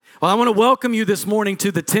Well, I want to welcome you this morning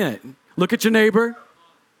to the tent. Look at your neighbor.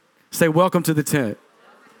 Say, welcome to the tent.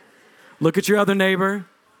 Look at your other neighbor.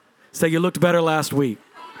 Say, you looked better last week.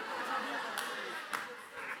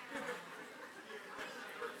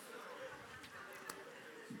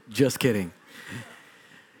 Just kidding.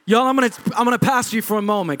 Y'all, I'm gonna pastor you for a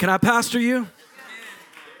moment. Can I pastor you?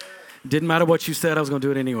 Didn't matter what you said, I was gonna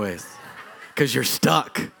do it anyways. Because you're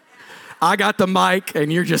stuck. I got the mic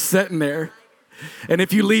and you're just sitting there. And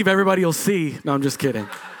if you leave, everybody will see. No, I'm just kidding.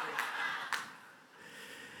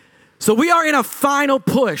 So we are in a final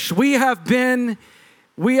push. We have been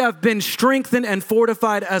strengthened and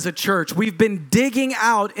fortified as a church. We've been digging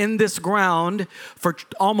out in this ground for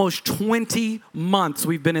almost 20 months.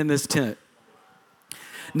 We've been in this tent.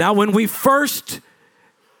 Now, when we first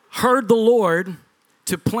heard the Lord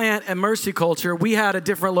to plant a Mercy Culture, we had a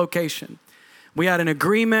different location. We had an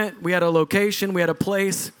agreement, we had a location, we had a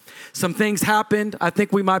place. Some things happened. I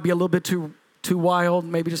think we might be a little bit too wild,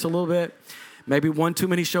 maybe just a little bit. Maybe one too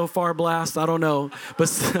many shofar blasts, I don't know. But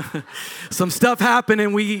some stuff happened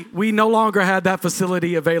and we no longer had that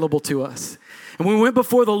facility available to us. And we went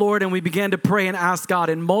before the Lord and we began to pray and ask God,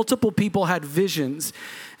 and multiple people had visions.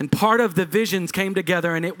 And part of the visions came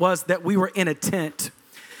together, and it was that we were in a tent.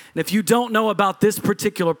 And if you don't know about this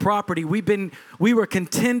particular property, we were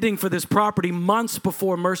contending for this property months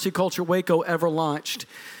before Mercy Culture Waco ever launched.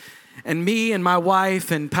 And me and my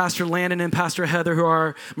wife and Pastor Landon and Pastor Heather, who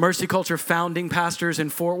are Mercy Culture founding pastors in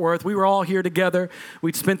Fort Worth, we were all here together.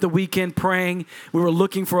 We'd spent the weekend praying. We were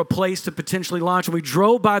looking for a place to potentially launch. And we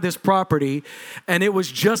drove by this property, and it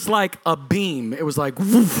was just like a beam. It was like,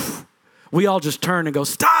 woof. We all just turned and go,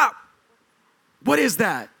 stop. What is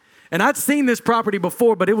that? And I'd seen this property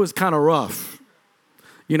before, but it was kind of rough.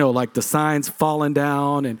 You know, like the signs falling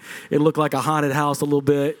down, and it looked like a haunted house a little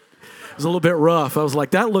bit. It was a little bit rough. I was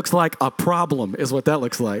like, that looks like a problem is what that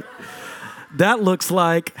looks like. That looks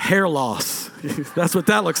like hair loss. That's what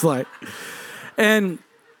that looks like.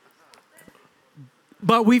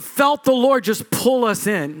 But we felt the Lord just pull us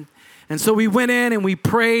in. And so we went in and we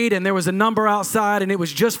prayed, and there was a number outside, and it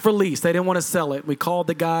was just for lease. They didn't want to sell it. We called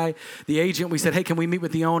the guy, the agent. We said, hey, can we meet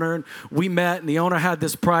with the owner? And we met, and the owner had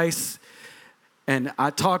this price. And I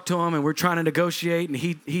talked to him, and we're trying to negotiate, and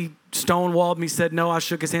he stonewalled me, said no. I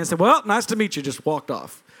shook his hand, said, well, nice to meet you, just walked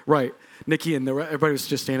off. Right. Nikki and everybody was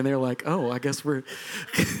just standing there like, oh, I guess we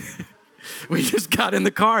just got in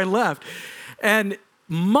the car and left. And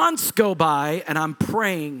months go by, and I'm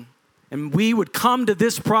praying. And we would come to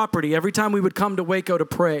this property every time we would come to Waco to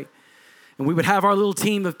pray. And we would have our little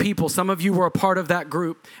team of people. Some of you were a part of that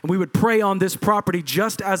group. And we would pray on this property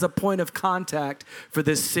just as a point of contact for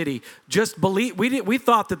this city. Just believe, we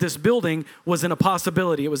thought that this building wasn't a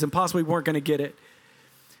possibility. It was impossible. We weren't going to get it.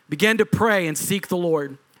 Began to pray and seek the Lord.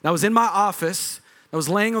 And I was in my office. I was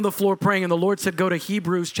laying on the floor praying, and the Lord said, go to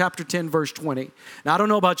Hebrews chapter 10, verse 20. Now, I don't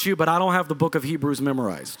know about you, but I don't have the book of Hebrews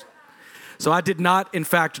memorized. So I did not, in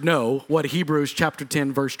fact, know what Hebrews chapter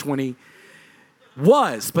 10, verse 20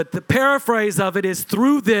 was. But the paraphrase of it is,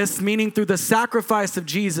 through this, meaning through the sacrifice of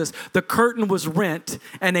Jesus, the curtain was rent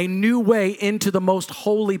and a new way into the most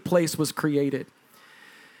holy place was created.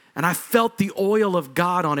 And I felt the oil of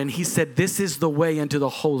God on it. And he said, this is the way into the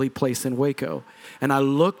holy place in Waco. And I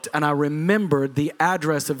looked and I remembered the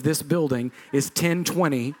address of this building is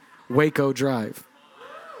 1020 Waco Drive.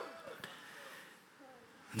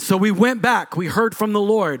 So we went back. We heard from the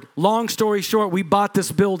Lord. Long story short, we bought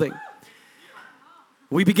this building.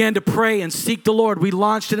 We began to pray and seek the Lord. We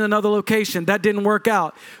launched in another location. That didn't work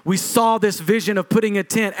out. We saw this vision of putting a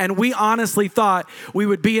tent, and we honestly thought we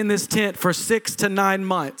would be in this tent for 6 to 9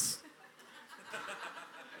 months.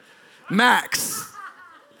 Max.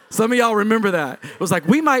 Some of y'all remember that. It was like,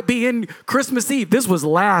 we might be in Christmas Eve. This was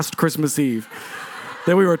last Christmas Eve.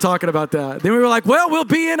 Then we were talking about that. Then we were like, well, we'll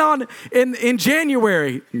be in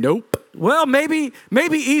January. Nope. Well, maybe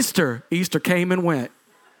Easter. Easter came and went.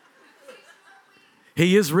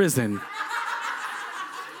 He is risen.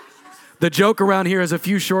 The joke around here is a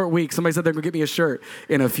few short weeks. Somebody said they're going to get me a shirt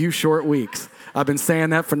in a few short weeks. I've been saying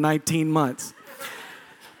that for 19 months.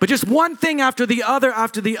 But just one thing after the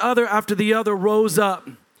other rose up.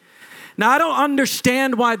 Now, I don't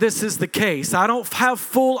understand why this is the case. I don't have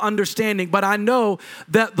full understanding, but I know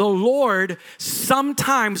that the Lord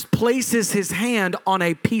sometimes places his hand on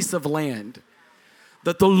a piece of land.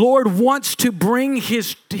 That the Lord wants to bring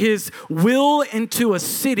his will into a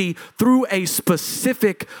city through a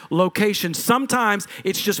specific location. Sometimes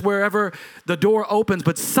it's just wherever the door opens,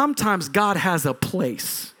 but sometimes God has a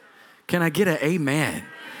place. Can I get an amen?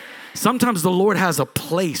 Sometimes the Lord has a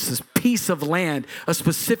place, this piece of land, a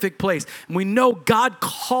specific place. And we know God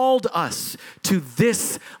called us to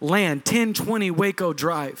this land, 1020 Waco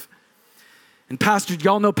Drive. And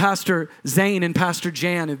y'all know Pastor Zane and Pastor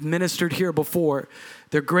Jan have ministered here before.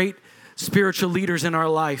 They're great spiritual leaders in our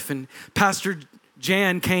life. And Pastor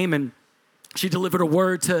Jan came and she delivered a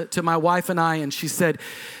word to my wife and I, and she said,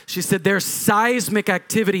 there's seismic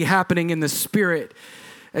activity happening in the spirit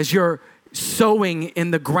as you're sowing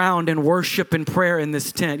in the ground in worship and prayer in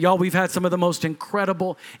this tent. Y'all, we've had some of the most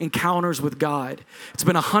incredible encounters with God. It's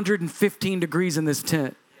been 115 degrees in this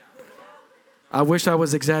tent. I wish I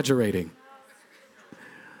was exaggerating.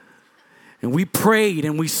 And we prayed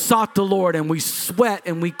and we sought the Lord and we sweat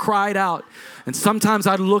and we cried out. And sometimes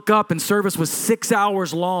I'd look up and service was 6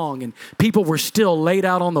 hours long and people were still laid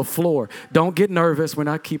out on the floor. Don't get nervous. We're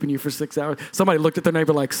not keeping you for 6 hours. Somebody looked at their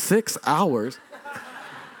neighbor like, 6 hours?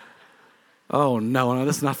 Oh, no,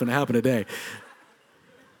 this is not going to happen today.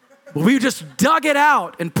 But we just dug it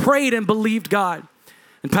out and prayed and believed God.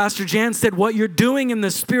 And Pastor Jan said, what you're doing in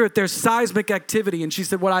the spirit, there's seismic activity. And she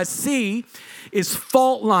said, what I see is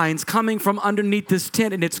fault lines coming from underneath this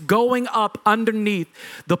tent, and it's going up underneath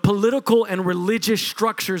the political and religious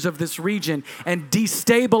structures of this region and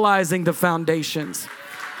destabilizing the foundations.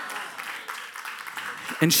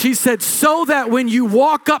 And she said, so that when you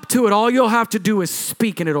walk up to it, all you'll have to do is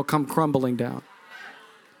speak and it'll come crumbling down.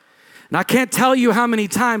 And I can't tell you how many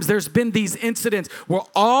times there's been these incidents where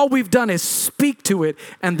all we've done is speak to it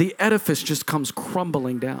and the edifice just comes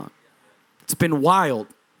crumbling down. It's been wild,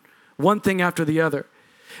 one thing after the other.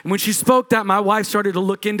 And when she spoke that, my wife started to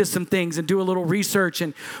look into some things and do a little research,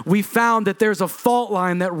 and we found that there's a fault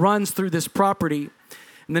line that runs through this property.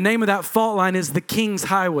 And the name of that fault line is the King's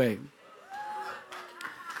Highway.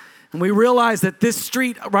 And we realized that this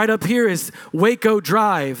street right up here is Waco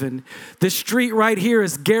Drive, and this street right here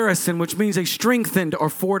is Garrison, which means a strengthened or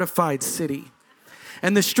fortified city.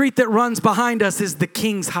 And the street that runs behind us is the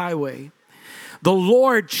King's Highway. The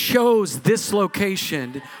Lord chose this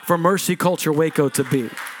location for Mercy Culture Waco to be.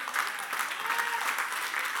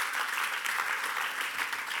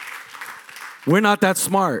 We're not that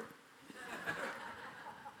smart.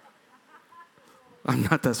 I'm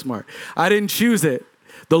not that smart. I didn't choose it.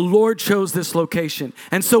 The Lord chose this location.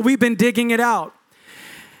 And so we've been digging it out.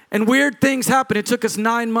 And weird things happen. It took us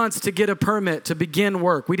 9 months to get a permit to begin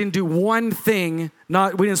work. We didn't do one thing.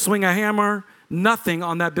 We didn't swing a hammer, nothing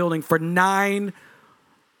on that building for 9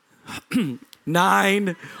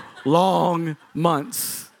 long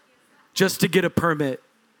months just to get a permit.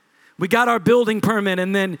 We got our building permit,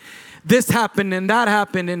 and then this happened and that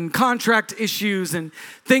happened, and contract issues, and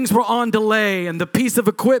things were on delay, and the piece of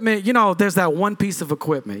equipment, there's that one piece of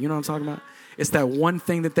equipment. You know what I'm talking about? It's that one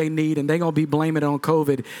thing that they need, and they're going to be blaming it on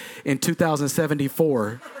COVID in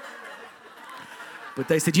 2074. But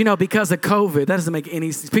they said, because of COVID, that doesn't make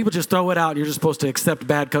any sense. People just throw it out, and you're just supposed to accept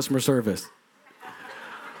bad customer service.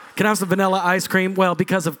 Can I have some vanilla ice cream? Well,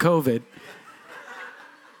 because of COVID.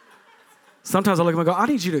 Sometimes I look at them and go, I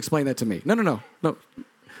need you to explain that to me. No,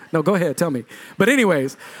 go ahead, tell me. But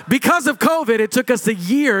anyways, because of COVID, it took us a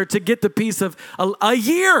year to get a piece of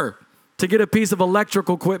electrical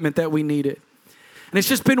equipment that we needed. And it's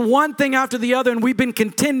just been one thing after the other, and we've been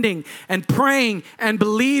contending and praying and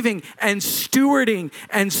believing and stewarding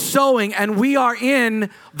and sowing, and we are in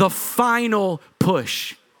the final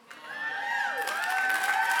push.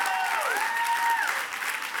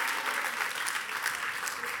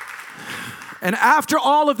 And after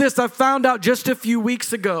all of this, I found out just a few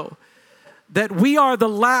weeks ago that we are the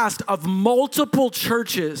last of multiple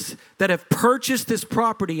churches that have purchased this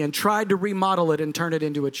property and tried to remodel it and turn it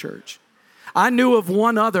into a church. I knew of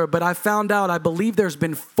one other, but I found out, I believe there's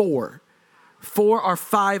been 4 or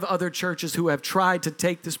 5 other churches who have tried to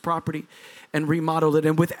take this property and remodel it.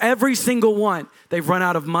 And with every single one, they've run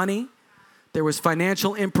out of money. There was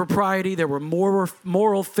financial impropriety. There were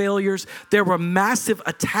moral failures. There were massive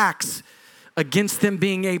attacks against them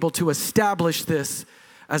being able to establish this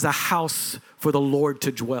as a house for the Lord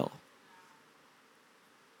to dwell.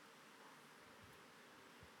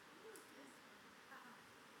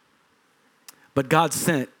 But God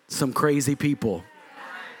sent some crazy people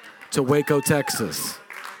to Waco, Texas,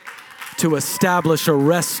 to establish a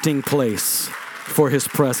resting place for His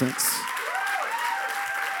presence.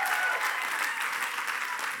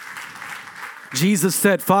 Jesus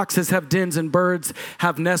said, foxes have dens and birds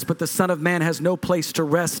have nests, but the Son of Man has no place to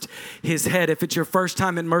rest His head. If it's your first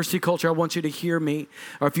time in Mercy Culture, I want you to hear me.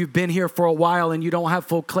 Or if you've been here for a while and you don't have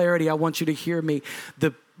full clarity, I want you to hear me.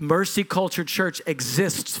 The Mercy Culture Church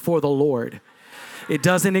exists for the Lord. It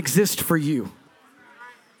doesn't exist for you.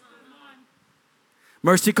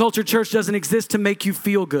 Mercy Culture Church doesn't exist to make you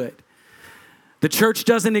feel good. The church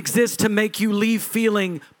doesn't exist to make you leave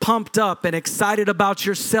feeling pumped up and excited about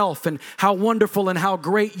yourself and how wonderful and how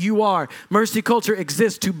great you are. Mercy Culture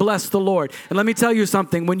exists to bless the Lord. And let me tell you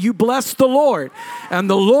something, when you bless the Lord and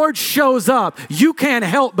the Lord shows up, you can't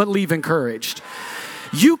help but leave encouraged.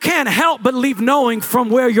 You can't help but leave knowing from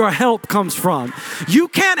where your help comes from. You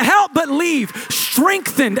can't help but leave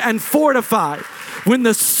strengthened and fortified. When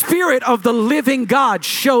the Spirit of the living God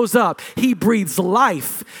shows up, He breathes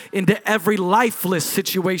life into every lifeless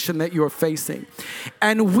situation that you're facing.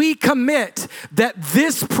 And we commit that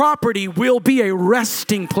this property will be a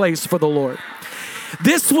resting place for the Lord.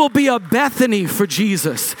 This will be a Bethany for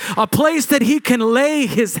Jesus, a place that He can lay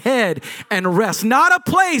His head and rest. Not a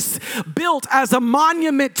place built as a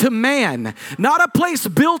monument to man, not a place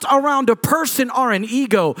built around a person or an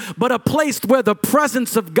ego, but a place where the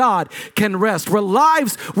presence of God can rest, where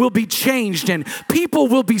lives will be changed and people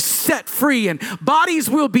will be set free and bodies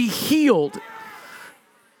will be healed.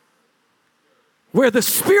 Where the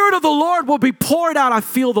Spirit of the Lord will be poured out, I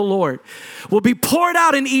feel the Lord, will be poured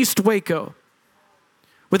out in East Waco.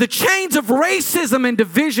 Where the chains of racism and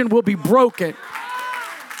division will be broken.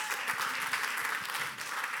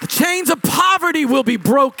 The chains of poverty will be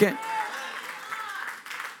broken.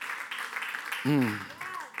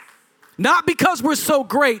 Not because we're so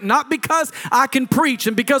great, not because I can preach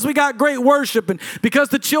and because we got great worship and because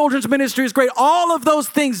the children's ministry is great. All of those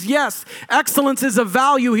things, yes, excellence is a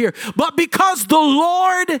value here. But because the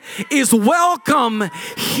Lord is welcome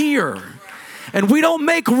here. And we don't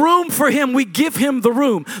make room for Him, we give Him the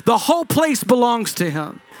room. The whole place belongs to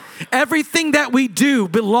Him. Everything that we do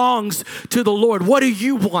belongs to the Lord. What do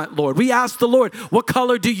you want, Lord? We ask the Lord, what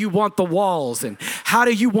color do you want the walls? And how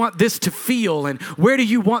do you want this to feel? And where do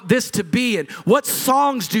you want this to be? And what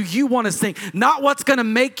songs do you want to sing? Not what's going to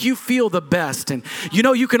make you feel the best. And you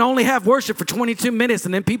know, you can only have worship for 22 minutes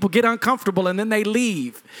and then people get uncomfortable and then they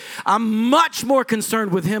leave. I'm much more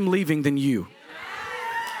concerned with Him leaving than you.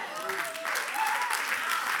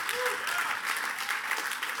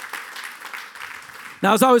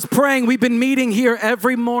 Now, as I was praying, we've been meeting here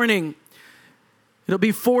every morning. It'll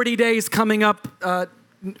be 40 days coming up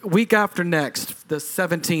week after next. The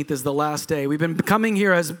 17th is the last day. We've been coming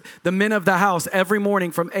here as the men of the house every morning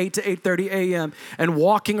from 8 to 8:30 a.m. and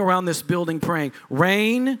walking around this building praying.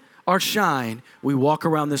 Rain or shine, we walk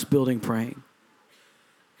around this building praying.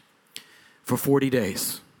 For 40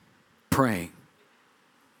 days, praying.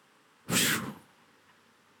 Whew.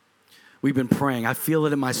 We've been praying. I feel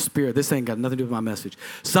it in my spirit. This ain't got nothing to do with my message.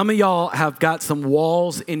 Some of y'all have got some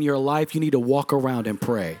walls in your life. You need to walk around and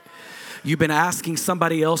pray. You've been asking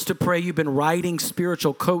somebody else to pray. You've been riding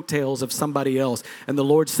spiritual coattails of somebody else. And the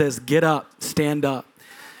Lord says, get up, stand up.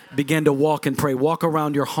 Begin to walk and pray. Walk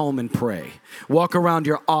around your home and pray. Walk around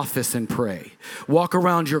your office and pray. Walk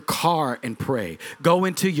around your car and pray. Go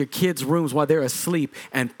into your kids' rooms while they're asleep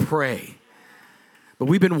and pray. But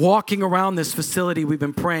we've been walking around this facility, we've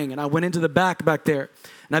been praying, and I went into the back there,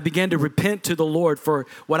 and I began to repent to the Lord for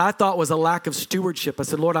what I thought was a lack of stewardship. I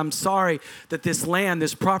said, Lord, I'm sorry that this land,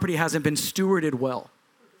 this property hasn't been stewarded well,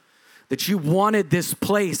 that you wanted this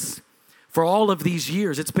place for all of these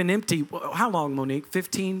years. It's been empty. How long, Monique?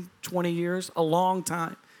 15, 20 years? A long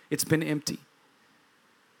time. It's been empty.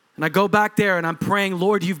 And I go back there and I'm praying,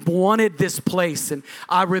 Lord, you've wanted this place, and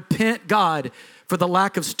I repent, God, for the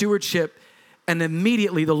lack of stewardship. And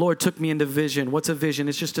immediately the Lord took me into vision. What's a vision?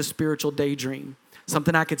 It's just a spiritual daydream,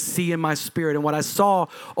 something I could see in my spirit. And what I saw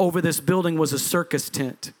over this building was a circus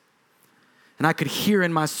tent. And I could hear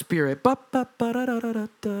in my spirit. And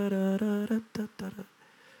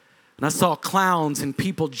I saw clowns and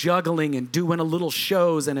people juggling and doing a little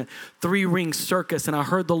shows and a 3-ring circus. And I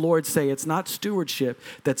heard the Lord say, it's not stewardship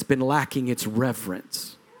that's been lacking, it's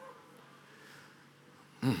reverence.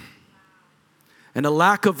 And a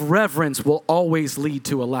lack of reverence will always lead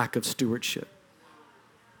to a lack of stewardship.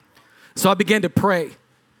 So I began to pray.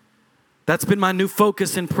 That's been my new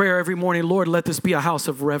focus in prayer every morning. Lord, let this be a house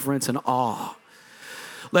of reverence and awe.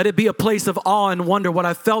 Let it be a place of awe and wonder. What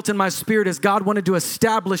I felt in my spirit is God wanted to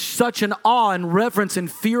establish such an awe and reverence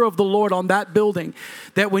and fear of the Lord on that building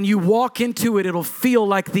that when you walk into it, it'll feel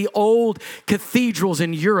like the old cathedrals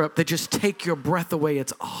in Europe that just take your breath away.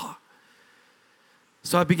 It's awe.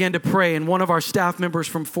 So I began to pray, and one of our staff members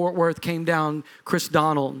from Fort Worth came down, Chris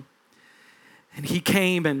Donald, and he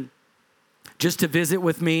came and just to visit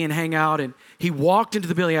with me and hang out, and he walked into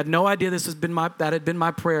the building. I had no idea that had been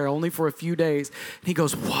my prayer, only for a few days. And he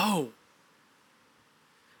goes, whoa.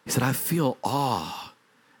 He said, I feel awe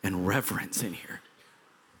and reverence in here.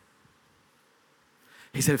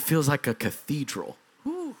 He said, it feels like a cathedral.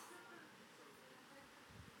 Whew.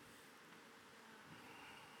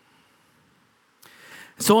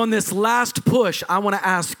 So on this last push, I want to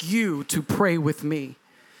ask you to pray with me.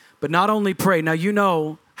 But not only pray. Now you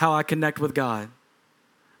know how I connect with God.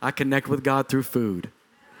 I connect with God through food.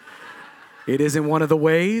 It isn't one of the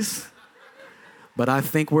ways, but I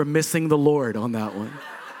think we're missing the Lord on that one.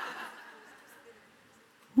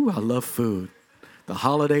 Ooh, I love food. The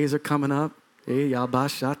holidays are coming up. Hey,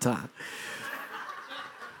 yabashata.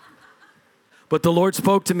 But the Lord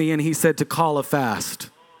spoke to me and he said to call a fast.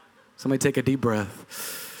 Somebody take a deep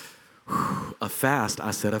breath. Whew, a fast, I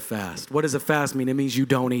said a fast. What does a fast mean? It means you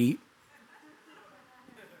don't eat.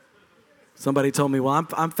 Somebody told me, well,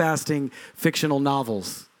 I'm fasting fictional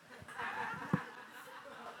novels. I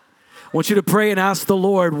want you to pray and ask the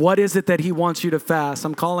Lord, what is it that he wants you to fast?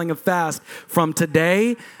 I'm calling a fast from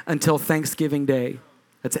today until Thanksgiving Day.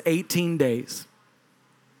 That's 18 days.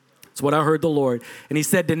 That's what I heard the Lord. And he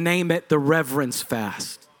said to name it the reverence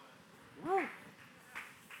fast.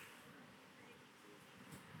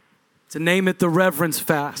 To name it the reverence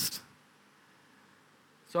fast.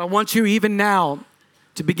 So I want you even now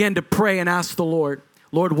to begin to pray and ask the Lord,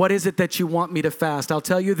 Lord, what is it that you want me to fast? I'll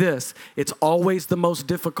tell you this, it's always the most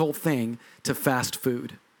difficult thing to fast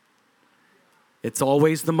food. It's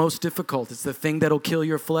always the most difficult. It's the thing that'll kill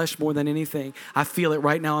your flesh more than anything. I feel it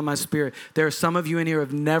right now in my spirit. There are some of you in here who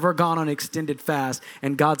have never gone on extended fast,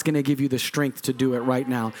 and God's going to give you the strength to do it right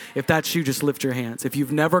now. If that's you, just lift your hands. If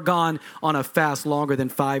you've never gone on a fast longer than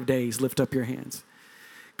 5 days, lift up your hands.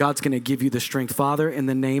 God's going to give you the strength. Father, in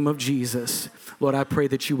the name of Jesus, Lord, I pray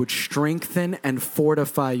that you would strengthen and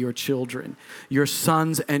fortify your children, your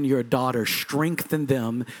sons and your daughters. Strengthen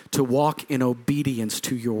them to walk in obedience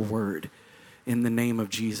to your word. In the name of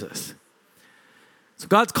Jesus. So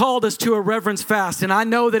God's called us to a reverence fast, and I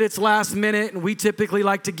know that it's last minute, and we typically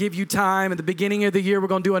like to give you time. At the beginning of the year, we're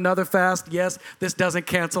going to do another fast. Yes, this doesn't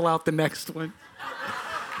cancel out the next one.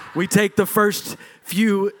 We take the first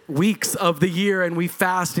few weeks of the year and we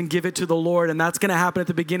fast and give it to the Lord, and that's going to happen at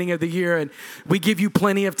the beginning of the year, and we give you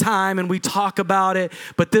plenty of time and we talk about it.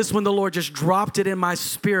 But this one, the Lord just dropped it in my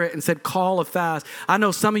spirit and said, call a fast. I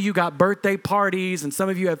know some of you got birthday parties and some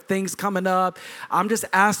of you have things coming up. I'm just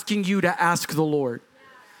asking you to ask the Lord.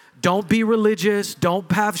 Don't be religious.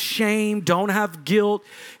 Don't have shame. Don't have guilt.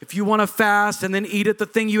 If you want to fast and then eat at the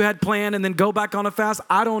thing you had planned and then go back on a fast,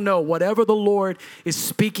 I don't know. Whatever the Lord is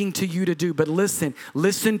speaking to you to do. But listen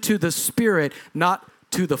to the Spirit, not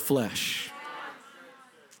to the flesh.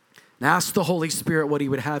 And ask the Holy Spirit what he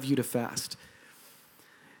would have you to fast.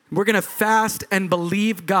 We're going to fast and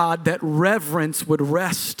believe God that reverence would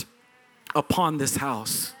rest upon this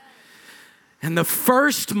house. And the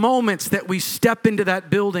first moments that we step into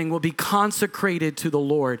that building will be consecrated to the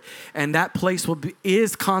Lord. And that place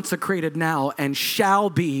is consecrated now and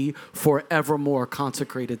shall be forevermore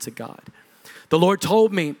consecrated to God. The Lord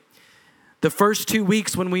told me the first 2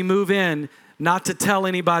 weeks when we move in not to tell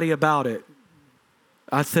anybody about it.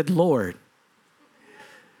 I said, Lord,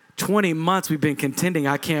 20 months we've been contending.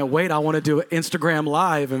 I can't wait. I want to do Instagram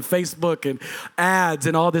Live and Facebook and ads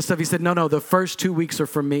and all this stuff. He said, no, the first 2 weeks are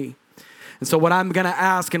for me. And so what I'm going to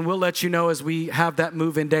ask, and we'll let you know as we have that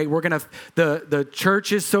move-in day, the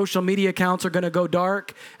church's social media accounts are going to go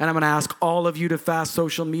dark, and I'm going to ask all of you to fast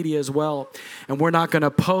social media as well. And we're not going to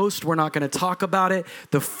post. We're not going to talk about it.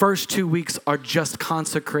 The first 2 weeks are just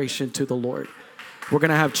consecration to the Lord. We're going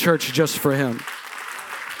to have church just for him.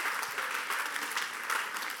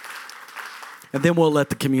 And then we'll let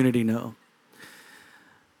the community know.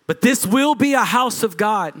 But this will be a house of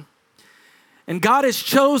God. And God has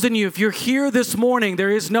chosen you. If you're here this morning,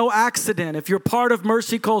 there is no accident. If you're part of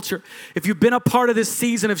Mercy Culture, if you've been a part of this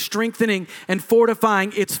season of strengthening and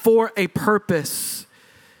fortifying, it's for a purpose.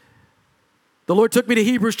 The Lord took me to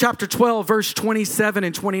Hebrews chapter 12, verse 27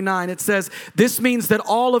 and 29. It says, this means that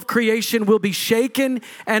all of creation will be shaken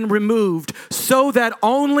and removed so that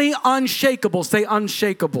only unshakable, say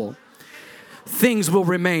unshakable, things will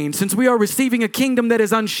remain. Since we are receiving a kingdom that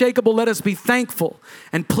is unshakable, let us be thankful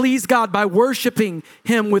and please God by worshiping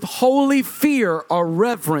him with holy fear or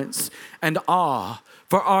reverence and awe.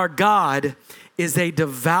 For our God is a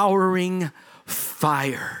devouring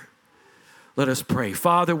fire. Let us pray.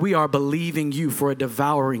 Father, we are believing you for a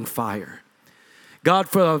devouring fire. God,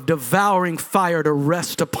 for a devouring fire to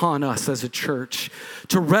rest upon us as a church,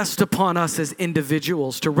 to rest upon us as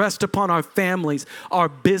individuals, to rest upon our families, our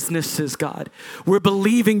businesses, God. We're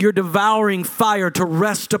believing your devouring fire to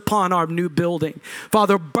rest upon our new building.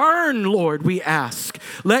 Father, burn, Lord, we ask.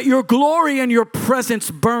 Let your glory and your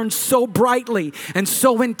presence burn so brightly and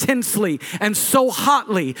so intensely and so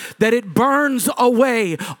hotly that it burns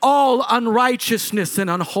away all unrighteousness and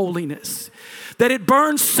unholiness. that it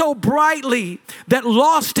burns so brightly that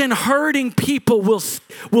lost and hurting people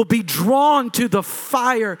will be drawn to the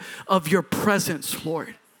fire of your presence,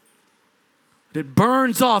 Lord. It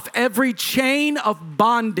burns off every chain of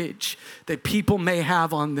bondage that people may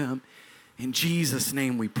have on them. In Jesus'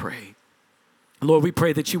 name we pray. Lord, we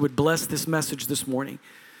pray that you would bless this message this morning.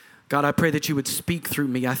 God, I pray that you would speak through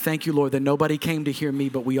me. I thank you, Lord, that nobody came to hear me,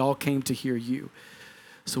 but we all came to hear you.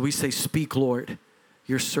 So we say, speak, Lord.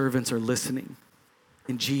 Your servants are listening.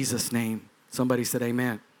 In Jesus' name. Somebody said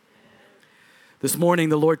amen. This morning,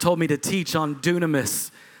 the Lord told me to teach on dunamis,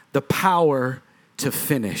 the power to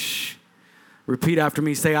finish. Repeat after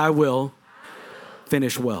me. Say, I will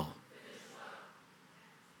finish well.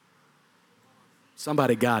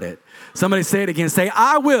 Somebody got it. Somebody say it again. Say,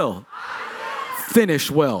 I will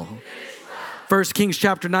finish well. 1 Kings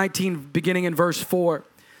chapter 19, beginning in verse 4.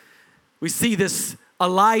 We see this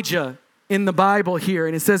Elijah in the Bible here.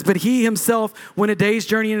 And it says, but he himself went a day's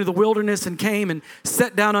journey into the wilderness and came and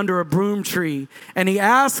sat down under a broom tree. And he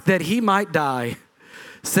asked that he might die,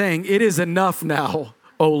 saying, it is enough now,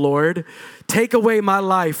 O Lord. Take away my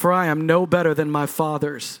life, for I am no better than my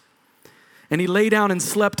fathers. And he lay down and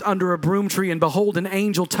slept under a broom tree. And behold, an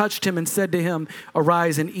angel touched him and said to him,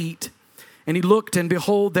 arise and eat. And he looked, and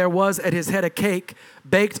behold, there was at his head a cake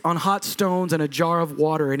baked on hot stones and a jar of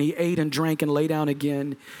water. And he ate and drank and lay down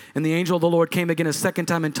again. And the angel of the Lord came again a second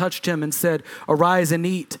time and touched him and said, arise and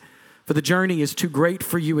eat, for the journey is too great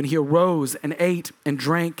for you. And he arose and ate and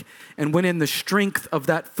drank and went in the strength of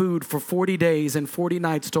that food for 40 days and 40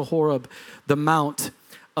 nights to Horeb, the mount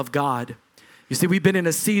of God. You see, we've been in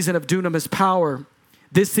a season of dunamis power.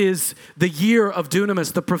 This is the year of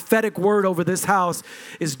dunamis. The prophetic word over this house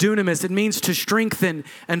is dunamis. It means to strengthen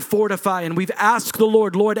and fortify. And we've asked the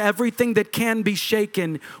Lord, Lord, everything that can be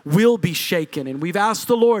shaken will be shaken. And we've asked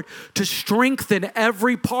the Lord to strengthen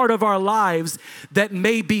every part of our lives that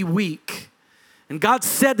may be weak. And God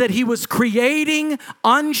said that he was creating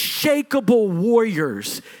unshakable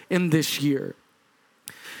warriors in this year.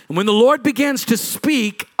 And when the Lord begins to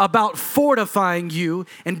speak about fortifying you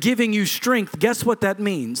and giving you strength, guess what that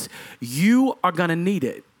means? You are going to need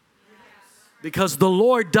it. Because the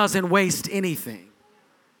Lord doesn't waste anything.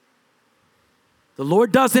 The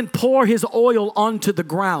Lord doesn't pour his oil onto the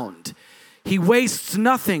ground. He wastes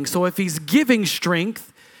nothing. So if he's giving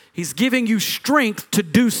strength, he's giving you strength to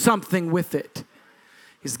do something with it.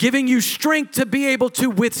 He's giving you strength to be able to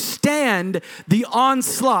withstand the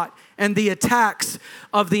onslaught and the attacks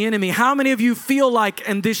of the enemy. How many of you feel like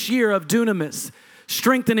in this year of dunamis,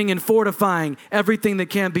 strengthening and fortifying, everything that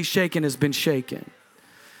can be shaken has been shaken?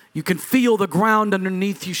 You can feel the ground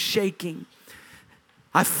underneath you shaking.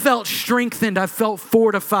 I felt strengthened. I felt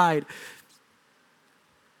fortified.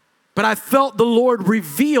 But I felt the Lord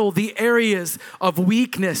reveal the areas of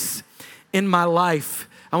weakness in my life.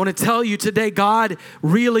 I want to tell you today, God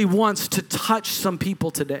really wants to touch some people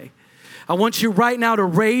today. I want you right now to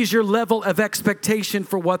raise your level of expectation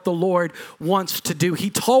for what the Lord wants to do. He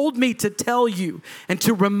told me to tell you and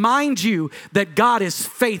to remind you that God is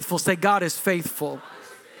faithful. Say, God is faithful.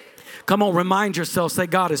 Come on, remind yourself. Say,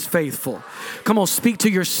 God is faithful. Come on, speak to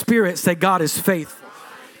your spirit. Say, God is faithful.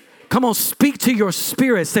 Come on, speak to your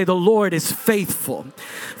spirit. Say, the Lord is faithful.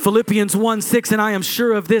 Philippians 1:6, and I am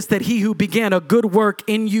sure of this, that he who began a good work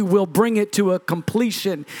in you will bring it to a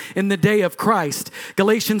completion in the day of Christ.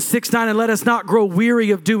 Galatians 6:9, and let us not grow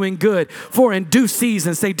weary of doing good, for in due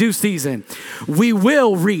season, say due season, we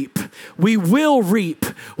will reap. We will reap.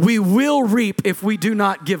 We will reap if we do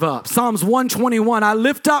not give up. Psalms 121, I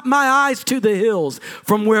lift up my eyes to the hills,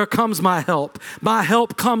 from where comes my help. My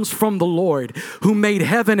help comes from the Lord, who made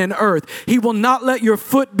heaven and earth. He will not let your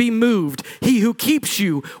foot be moved. He who keeps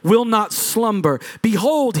you will not slumber.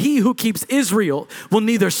 Behold, he who keeps Israel will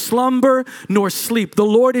neither slumber nor sleep. The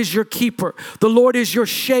Lord is your keeper. The Lord is your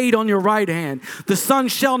shade on your right hand. The sun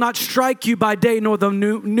shall not strike you by day, nor the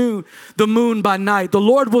moon by night. The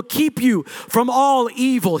Lord will keep you from all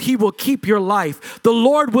evil. He will keep your life. The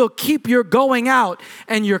Lord will keep your going out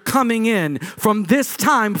and your coming in from this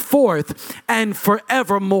time forth and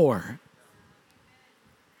forevermore.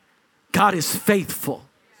 God is faithful.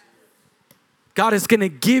 God is going to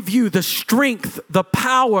give you the strength, the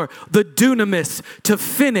power, the dunamis to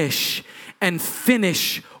finish and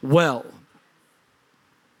finish well.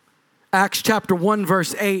 Acts chapter 1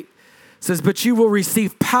 verse 8 says, but you will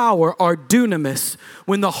receive power or dunamis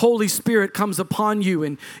when the Holy Spirit comes upon you,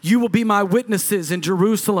 and you will be my witnesses in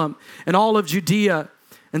Jerusalem and all of Judea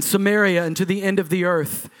and Samaria and to the end of the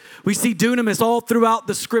earth. We see dunamis all throughout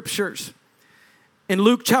the scriptures. In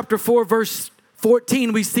Luke chapter 4, verse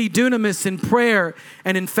 14, we see dunamis in prayer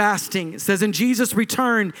and in fasting. It says, and Jesus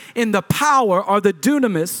returned in the power or the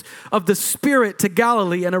dunamis of the Spirit to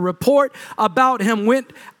Galilee, and a report about him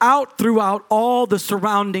went out throughout all the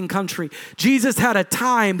surrounding country. Jesus had a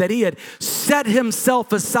time that he had set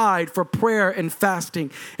himself aside for prayer and fasting,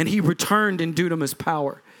 and he returned in dunamis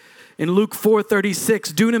power. In Luke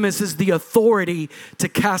 4:36, dunamis is the authority to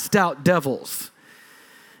cast out devils.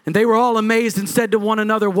 And they were all amazed and said to one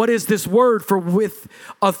another, what is this word? For with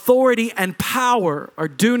authority and power, or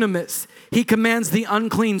dunamis, he commands the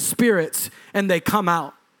unclean spirits, and they come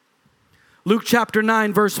out. Luke chapter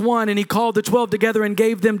 9, verse 1, and he called the 12 together and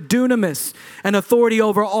gave them dunamis, and authority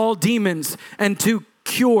over all demons, and to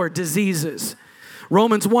cure diseases.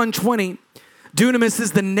 Romans 1:20, dunamis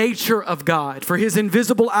is the nature of God, for his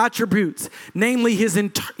invisible attributes, namely his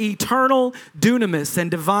eternal dunamis and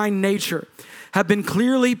divine nature, have been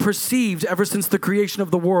clearly perceived ever since the creation of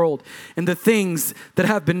the world and the things that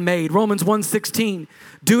have been made. Romans 1:16,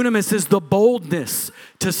 dunamis is the boldness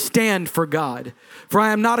to stand for God. For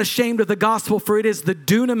I am not ashamed of the gospel, for it is the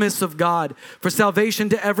dunamis of God for salvation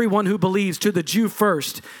to everyone who believes, to the Jew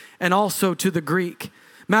first and also to the Greek.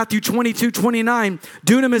 Matthew 22:29,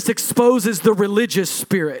 dunamis exposes the religious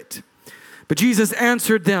spirit. But Jesus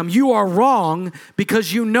answered them, you are wrong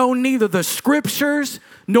because you know neither the scriptures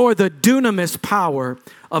nor the dunamis power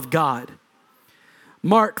of God.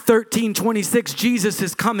 Mark 13:26, Jesus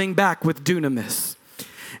is coming back with dunamis.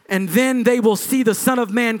 And then they will see the Son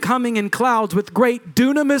of Man coming in clouds with great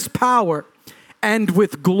dunamis power and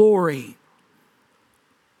with glory.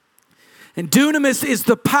 And dunamis is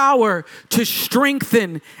the power to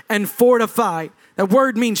strengthen and fortify. That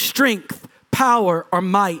word means strength, power, or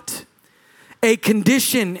might. A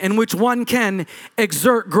condition in which one can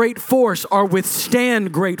exert great force or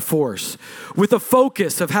withstand great force with a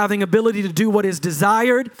focus of having ability to do what is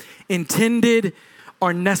desired, intended,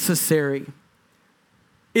 or necessary.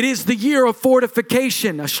 It is the year of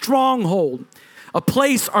fortification, a stronghold, a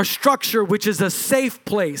place or structure which is a safe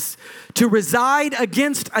place to reside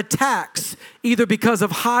against attacks, either because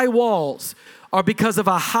of high walls or because of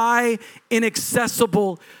a high,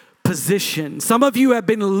 inaccessible position. Some of you have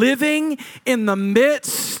been living in the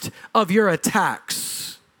midst of your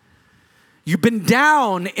attacks. You've been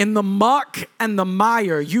down in the muck and the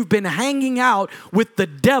mire. You've been hanging out with the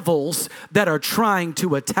devils that are trying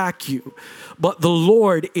to attack you. But the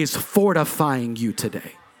Lord is fortifying you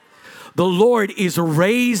today. The Lord is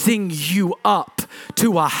raising you up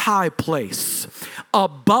to a high place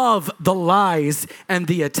above the lies and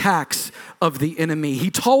the attacks of the enemy.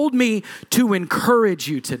 He told me to encourage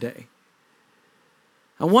you today.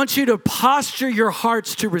 I want you to posture your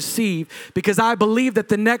hearts to receive, because I believe that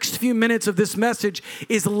the next few minutes of this message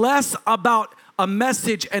is less about a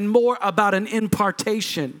message and more about an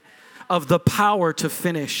impartation of the power to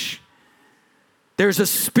finish. There's a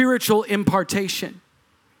spiritual impartation.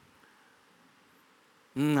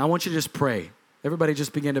 I want you to just pray. Everybody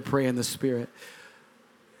just begin to pray in the Spirit.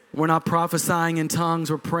 We're not prophesying in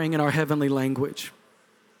tongues. We're praying in our heavenly language.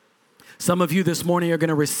 Some of you this morning are going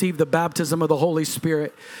to receive the baptism of the Holy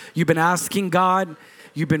Spirit. You've been asking God.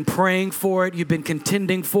 You've been praying for it. You've been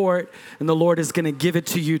contending for it. And the Lord is going to give it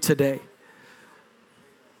to you today.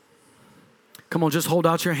 Come on, just hold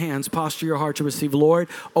out your hands. Posture your heart to receive. Lord,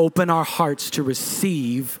 open our hearts to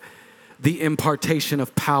receive the impartation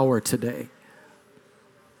of power today.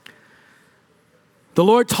 The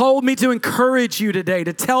Lord told me to encourage you today,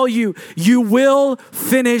 to tell you, you will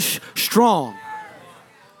finish strong.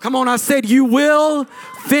 Come on, I said you will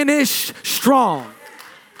finish strong.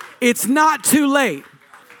 It's not too late.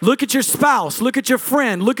 Look at your spouse, look at your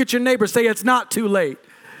friend, look at your neighbor, say it's not too late.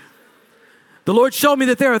 The Lord showed me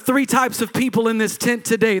that there are 3 types of people in this tent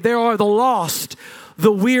today. There are the lost,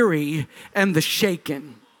 the weary, and the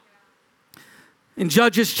shaken. In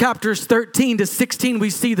Judges chapters 13 to 16, we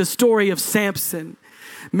see the story of Samson.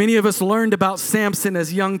 Many of us learned about Samson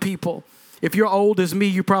as young people. If you're old as me,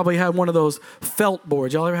 you probably had one of those felt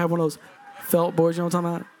boards. Y'all ever have one of those felt boards? You know what I'm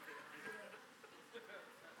talking about?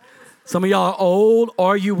 Some of y'all are old,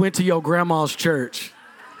 or you went to your grandma's church.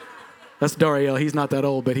 That's Dario. He's not that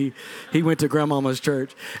old, but he went to grandmama's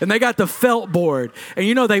church. And they got the felt board. And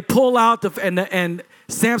you know, they pull out and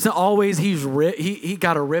Samson always, he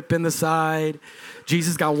got a rip in the side.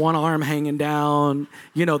 Jesus got one arm hanging down.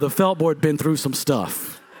 You know, the felt board been through some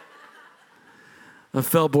stuff. The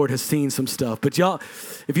felt board has seen some stuff. But y'all,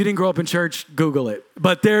 if you didn't grow up in church, Google it.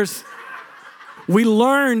 But we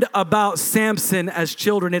learned about Samson as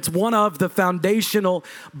children. It's one of the foundational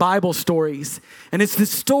Bible stories. And it's the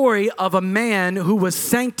story of a man who was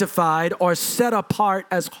sanctified or set apart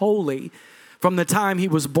as holy from the time he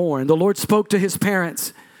was born. The Lord spoke to his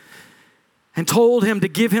parents and told him to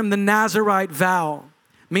give him the Nazirite vow,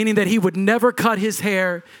 meaning that he would never cut his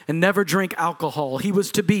hair and never drink alcohol. He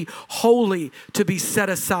was to be holy, to be set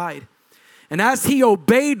aside. And as he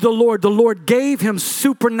obeyed the Lord gave him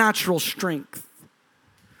supernatural strength.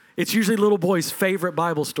 It's usually little boy's favorite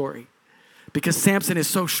Bible story because Samson is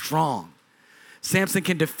so strong. Samson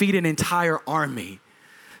can defeat an entire army.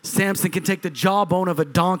 Samson can take the jawbone of a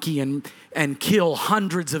donkey and kill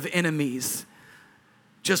hundreds of enemies.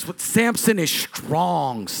 Just what Samson is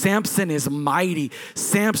strong. Samson is mighty.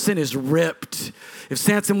 Samson is ripped. If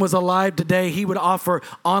Samson was alive today, he would offer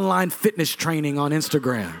online fitness training on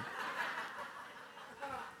Instagram.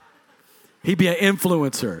 He'd be an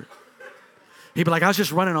influencer. He'd be like, I was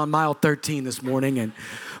just running on mile 13 this morning and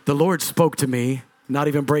the Lord spoke to me, not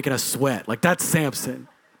even breaking a sweat. Like, that's Samson.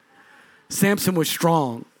 Samson was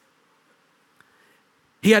strong.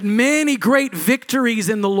 He had many great victories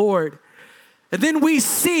in the Lord. And then we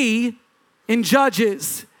see in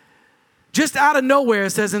Judges, just out of nowhere,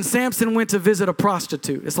 it says, and Samson went to visit a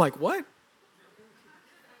prostitute. It's like, what?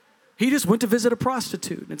 He just went to visit a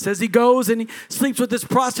prostitute. It says he goes and he sleeps with this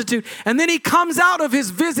prostitute. And then he comes out of his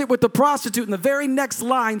visit with the prostitute. And the very next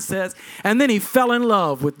line says, and then he fell in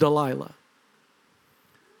love with Delilah.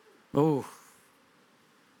 Oh.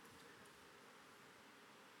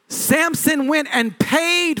 Samson went and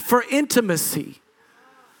paid for intimacy.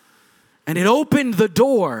 And it opened the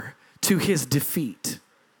door to his defeat.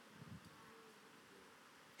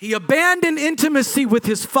 He abandoned intimacy with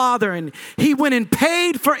his father and he went and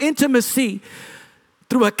paid for intimacy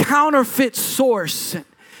through a counterfeit source.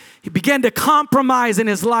 He began to compromise in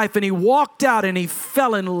his life and he walked out and he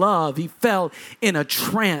fell in love. He fell in a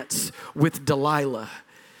trance with Delilah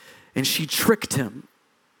and she tricked him.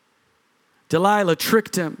 Delilah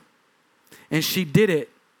tricked him and she did it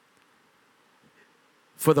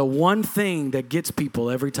for the one thing that gets people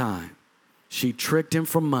every time. She tricked him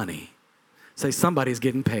for money. Say, somebody's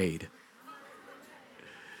getting paid.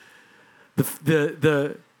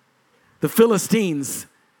 The Philistines,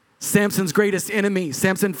 Samson's greatest enemy.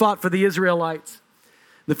 Samson fought for the Israelites.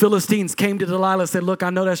 The Philistines came to Delilah and said, look,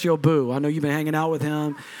 I know that's your boo. I know you've been hanging out with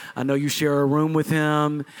him. I know you share a room with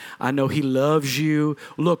him. I know he loves you.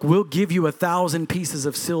 Look, we'll give you 1,000 pieces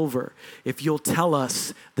of silver if you'll tell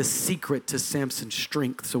us the secret to Samson's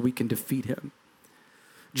strength so we can defeat him.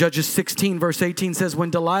 Judges 16 verse 18 says, when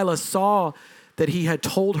Delilah saw that he had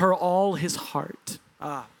told her all his heart.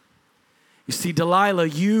 You see, Delilah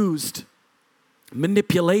used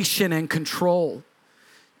manipulation and control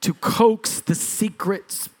to coax the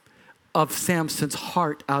secrets of Samson's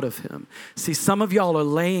heart out of him. See, some of y'all are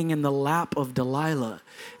laying in the lap of Delilah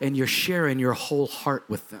and you're sharing your whole heart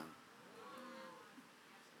with them.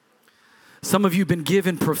 Some of you have been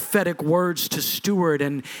given prophetic words to steward,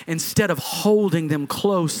 and instead of holding them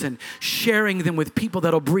close and sharing them with people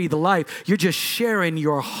that'll breathe life, you're just sharing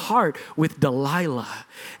your heart with Delilah,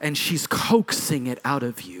 and she's coaxing it out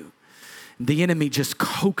of you. The enemy just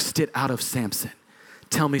coaxed it out of Samson.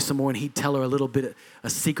 Tell me some more, and he'd tell her a little bit, a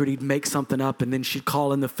secret. He'd make something up, and then she'd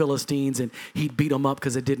call in the Philistines, and he'd beat them up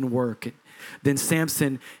because it didn't work. And then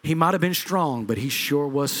Samson, he might have been strong, but he sure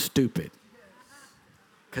was stupid,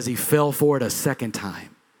 because he fell for it a second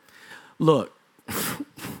time. Look,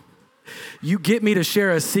 you get me to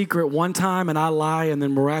share a secret one time and I lie and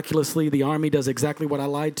then miraculously the army does exactly what I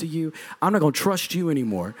lied to you. I'm not going to trust you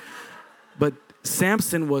anymore. But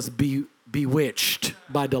Samson was bewitched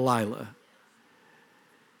by Delilah.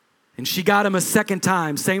 And she got him a second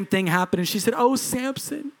time. Same thing happened. And she said, oh,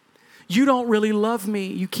 Samson, you don't really love me.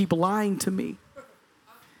 You keep lying to me.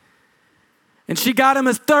 And she got him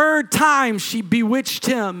a third time. She bewitched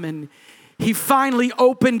him and he finally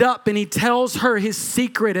opened up and he tells her his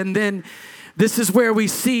secret. And then this is where we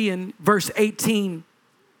see in verse 18.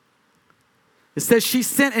 It says, she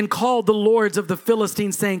sent and called the lords of the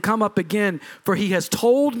Philistines saying, come up again, for he has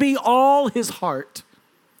told me all his heart.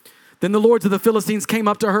 Then the lords of the Philistines came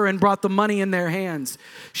up to her and brought the money in their hands.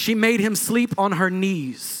 She made him sleep on her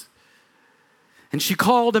knees. And she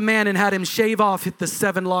called a man and had him shave off the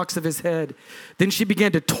 7 locks of his head. Then she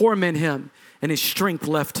began to torment him, and his strength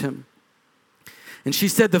left him. And she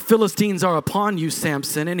said, the Philistines are upon you,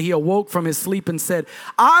 Samson. And he awoke from his sleep and said,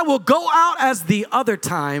 I will go out as the other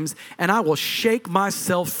times, and I will shake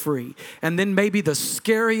myself free. And then maybe the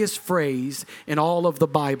scariest phrase in all of the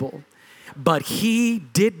Bible. But he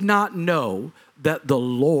did not know that the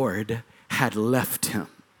Lord had left him.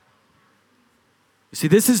 You see,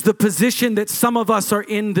 this is the position that some of us are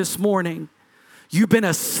in this morning. You've been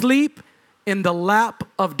asleep in the lap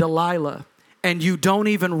of Delilah, and you don't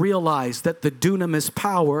even realize that the dunamis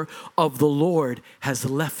power of the Lord has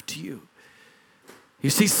left you. You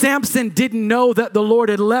see, Samson didn't know that the Lord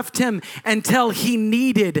had left him until he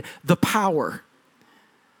needed the power.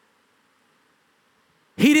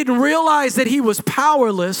 He didn't realize that he was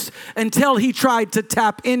powerless until he tried to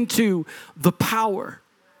tap into the power.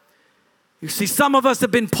 You see, some of us have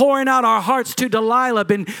been pouring out our hearts to Delilah,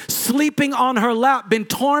 been sleeping on her lap, been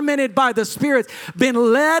tormented by the spirits, been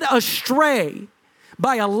led astray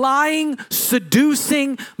by a lying,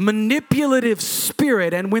 seducing, manipulative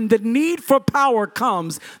spirit. And when the need for power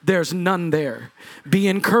comes, there's none there. Be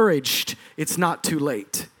encouraged. It's not too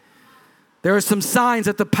late. There are some signs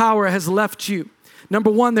that the power has left you. Number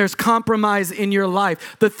one, there's compromise in your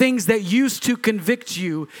life. The things that used to convict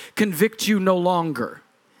you no longer.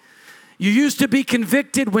 You used to be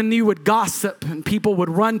convicted when you would gossip and people would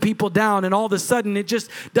run people down, and all of a sudden it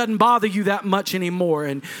just doesn't bother you that much anymore.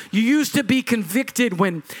 And you used to be convicted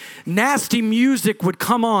when nasty music would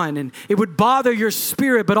come on and it would bother your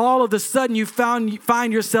spirit, but all of a sudden you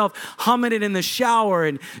find yourself humming it in the shower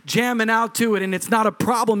and jamming out to it, and it's not a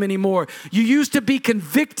problem anymore. You used to be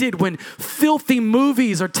convicted when filthy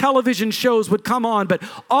movies or television shows would come on, but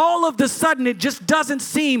all of a sudden it just doesn't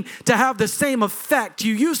seem to have the same effect.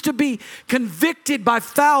 You used to be convicted by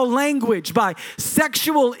foul language, by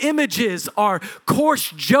sexual images or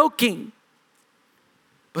coarse joking.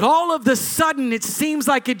 But all of a sudden, it seems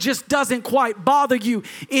like it just doesn't quite bother you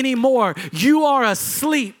anymore. You are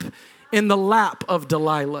asleep in the lap of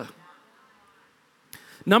Delilah.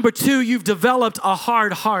 Number two, you've developed a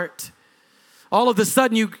hard heart. All of a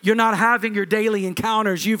sudden, you're not having your daily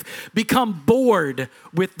encounters. You've become bored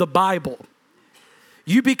with the Bible.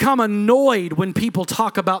 You become annoyed when people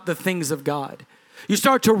talk about the things of God. You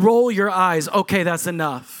start to roll your eyes. Okay, that's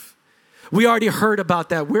enough. We already heard about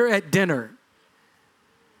that. We're at dinner.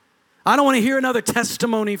 I don't want to hear another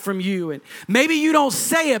testimony from you. And maybe you don't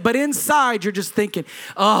say it, but inside you're just thinking,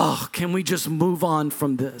 oh, can we just move on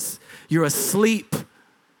from this? You're asleep.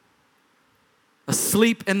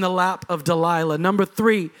 Asleep in the lap of Delilah. Number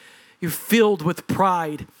three, you're filled with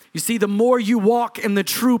pride. You see, the more you walk in the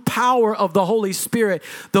true power of the Holy Spirit,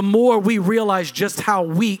 the more we realize just how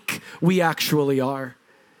weak we actually are.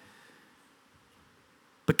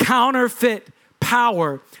 The counterfeit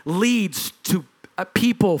power leads to a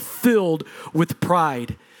people filled with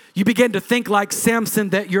pride. You begin to think like Samson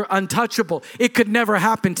that you're untouchable. It could never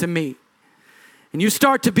happen to me. And you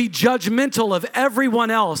start to be judgmental of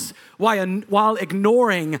everyone else while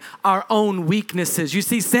ignoring our own weaknesses. You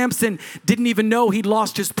see, Samson didn't even know he'd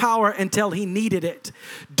lost his power until he needed it.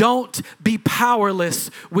 Don't be powerless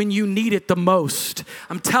when you need it the most.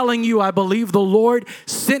 I'm telling you, I believe the Lord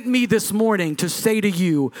sent me this morning to say to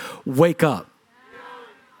you, wake up.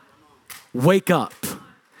 Wake up.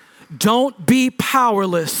 Don't be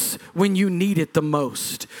powerless when you need it the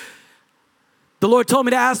most. The Lord told me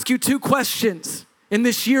to ask you two questions in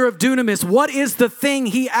this year of dunamis. What is the thing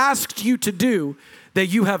He asked you to do that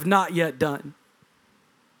you have not yet done?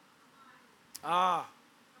 Write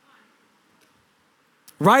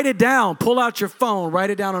it down. Pull out your phone. Write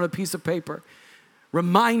it down on a piece of paper.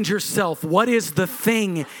 Remind yourself, what is the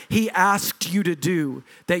thing He asked you to do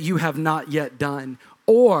that you have not yet done?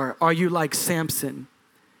 Or are you like Samson?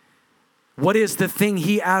 What is the thing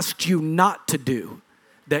He asked you not to do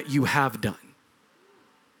that you have done?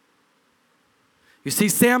 You see,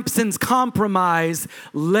 Samson's compromise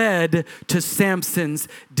led to Samson's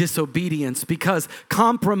disobedience, because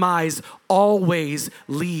compromise always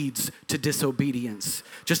leads to disobedience.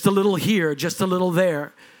 Just a little here, just a little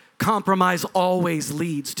there. Compromise always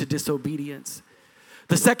leads to disobedience.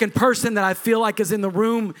 The second person that I feel like is in the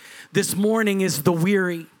room this morning is the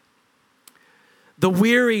weary. The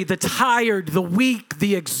weary, the tired, the weak,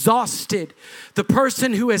 the exhausted. The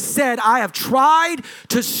person who has said, I have tried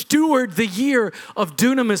to steward the year of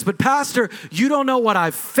dunamis, but Pastor, you don't know what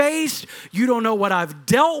I've faced. You don't know what I've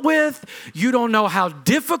dealt with. You don't know how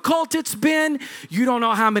difficult it's been. You don't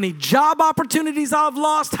know how many job opportunities I've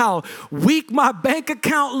lost, how weak my bank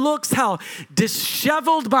account looks, how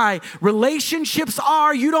disheveled my relationships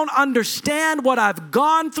are. You don't understand what I've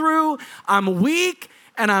gone through. I'm weak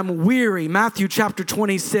and I'm weary. Matthew chapter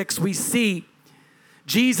 26, we see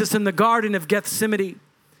Jesus in the Garden of Gethsemane.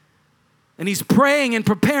 And He's praying and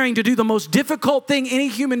preparing to do the most difficult thing any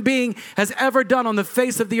human being has ever done on the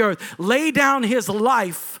face of the earth. Lay down His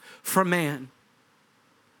life for man.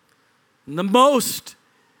 And the most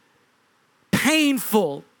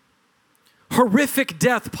painful, horrific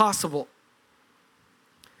death possible.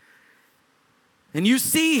 And you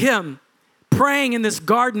see Him praying in this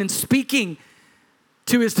garden and speaking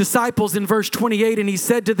to his disciples in verse 28, and he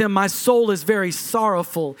said to them, my soul is very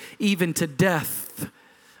sorrowful, even to death.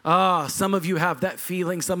 Some of you have that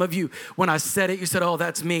feeling. Some of you, when I said it, you said, oh,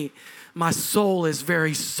 that's me. My soul is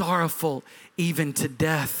very sorrowful, even to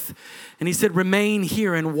death. And he said, remain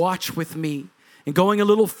here and watch with me. And going a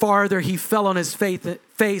little farther, he fell on his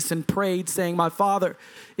face and prayed, saying, my Father,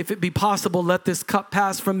 if it be possible, let this cup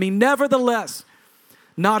pass from me. Nevertheless,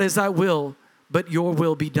 not as I will, but your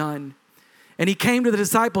will be done. And he came to the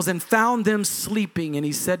disciples and found them sleeping. And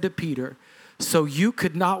he said to Peter, so you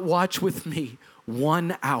could not watch with me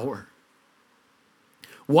 1 hour.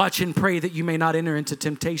 Watch and pray that you may not enter into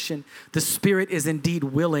temptation. The spirit is indeed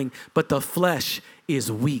willing, but the flesh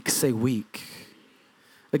is weak. Say weak.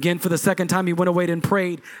 Again, for the second time, he went away and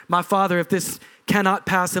prayed, my Father, if this cannot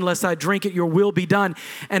pass unless I drink it, your will be done.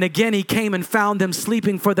 And again, he came and found them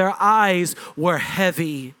sleeping, for their eyes were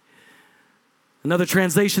heavy. Another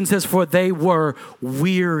translation says, for they were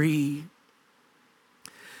weary.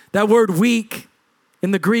 That word weak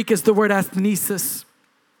in the Greek is the word athnesis.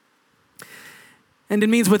 And it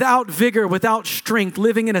means without vigor, without strength,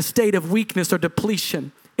 living in a state of weakness or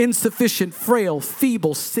depletion, insufficient, frail,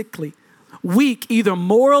 feeble, sickly. Weak either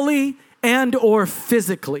morally and or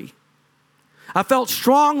physically. I felt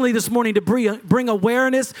strongly this morning to bring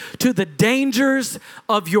awareness to the dangers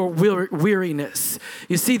of your weariness.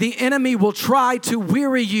 You see, the enemy will try to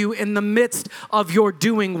weary you in the midst of your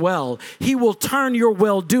doing well. He will turn your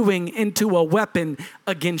well-doing into a weapon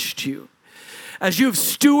against you. As you've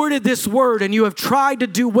stewarded this word and you have tried to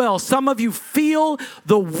do well, some of you feel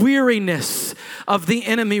the weariness of the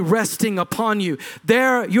enemy resting upon you.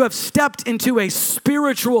 There, you have stepped into a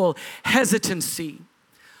spiritual hesitancy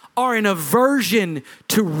or an aversion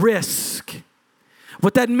to risk.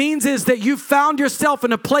 What that means is that you found yourself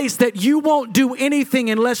in a place that you won't do anything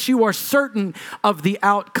unless you are certain of the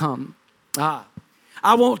outcome. I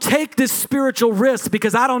won't take this spiritual risk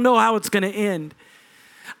because I don't know how it's going to end.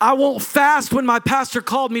 I won't fast when my pastor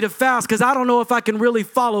called me to fast because I don't know if I can really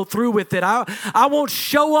follow through with it. I won't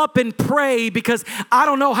show up and pray because I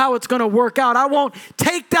don't know how it's going to work out. I won't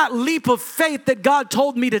take that leap of faith that God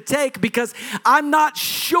told me to take because I'm not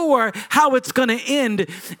sure how it's going to end.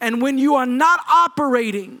 And when you are not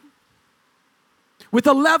operating with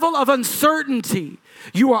a level of uncertainty,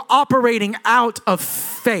 you are operating out of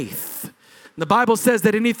faith. The Bible says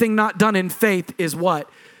that anything not done in faith is what?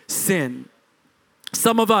 Sin.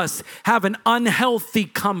 Some of us have an unhealthy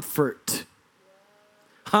comfort.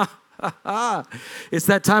 It's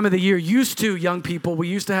that time of the year. Used to, young people, we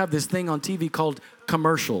used to have this thing on TV called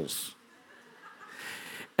commercials.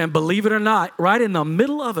 And believe it or not, right in the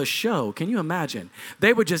middle of a show, can you imagine?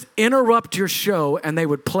 They would just interrupt your show and they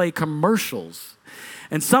would play commercials.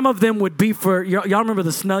 And some of them would be for, y'all remember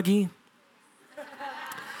the Snuggie?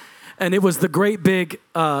 And it was the great big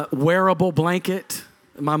wearable blanket.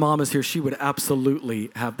 My mom is here. She would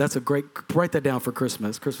absolutely have, that's a great, write that down for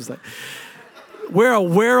Christmas. Christmas Day. Wear a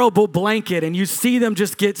wearable blanket and you see them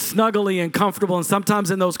just get snuggly and comfortable. And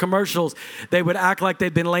sometimes in those commercials, they would act like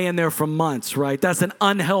they'd been laying there for months, right? That's an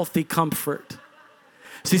unhealthy comfort.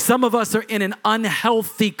 See, some of us are in an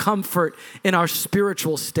unhealthy comfort in our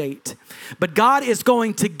spiritual state. But God is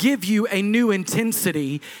going to give you a new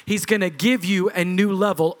intensity. He's going to give you a new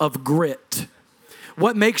level of grit.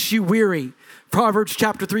 What makes you weary? Proverbs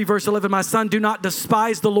chapter 3, verse 11, my son, do not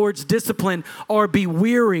despise the Lord's discipline or be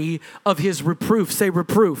weary of his reproof. Say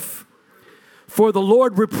reproof. For the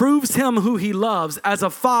Lord reproves him who he loves, as a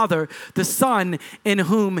father, the son in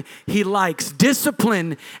whom he likes.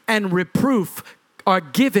 Discipline and reproof are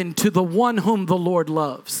given to the one whom the Lord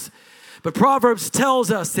loves. But Proverbs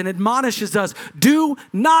tells us and admonishes us, do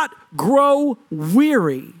not grow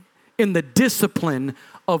weary in the discipline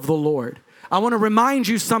of the Lord. I want to remind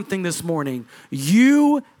you something this morning.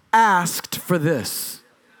 You asked for this.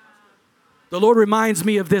 The Lord reminds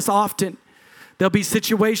me of this often. There'll be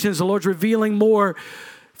situations, the Lord's revealing more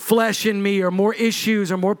flesh in me or more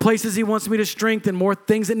issues or more places he wants me to strengthen, more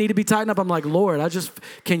things that need to be tightened up. I'm like, Lord,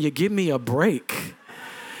 can you give me a break?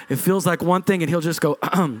 It feels like one thing and he'll just go,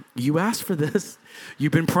 you asked for this.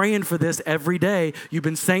 You've been praying for this every day. You've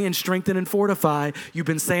been saying strengthen and fortify. You've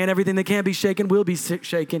been saying everything that can't be shaken will be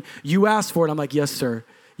shaken. You asked for it. I'm like, yes, sir.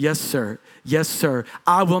 Yes, sir. Yes, sir.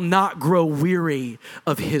 I will not grow weary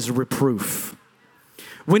of his reproof.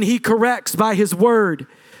 When he corrects by his word,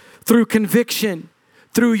 through conviction,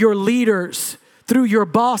 through your leaders, through your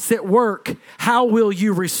boss at work, how will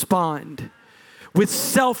you respond? With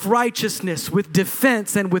self-righteousness, with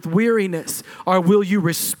defense, and with weariness, or will you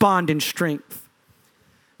respond in strength?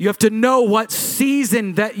 You have to know what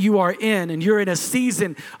season that you are in, and you're in a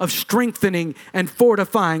season of strengthening and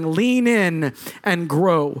fortifying. Lean in and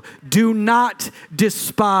grow. Do not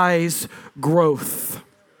despise growth.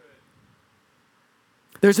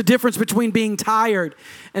 There's a difference between being tired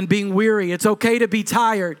and being weary. It's okay to be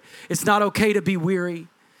tired. It's not okay to be weary.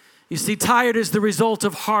 You see, tired is the result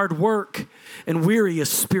of hard work, and weary is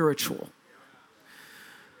spiritual.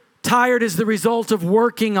 Tired is the result of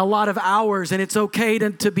working a lot of hours, and it's okay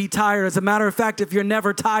to be tired. As a matter of fact, if you're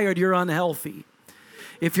never tired, you're unhealthy.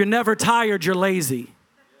 If you're never tired, you're lazy.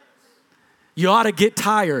 You ought to get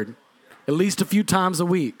tired at least a few times a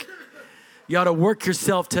week. You ought to work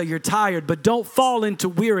yourself till you're tired, but don't fall into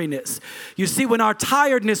weariness. You see, when our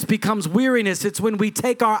tiredness becomes weariness, it's when we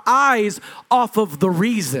take our eyes off of the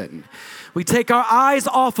reason. We take our eyes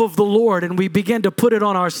off of the Lord and we begin to put it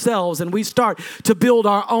on ourselves, and we start to build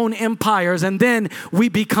our own empires, and then we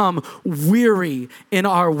become weary in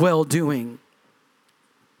our well-doing.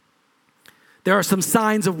 There are some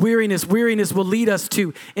signs of weariness. Weariness will lead us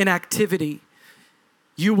to inactivity.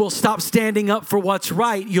 You will stop standing up for what's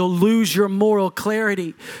right. You'll lose your moral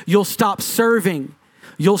clarity. You'll stop serving.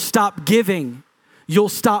 You'll stop giving. You'll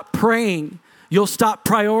stop praying. You'll stop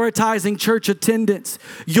prioritizing church attendance.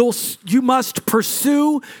 You must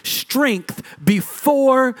pursue strength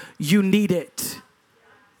before you need it.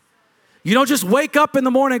 You don't just wake up in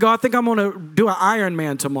the morning and go, I think I'm going to do an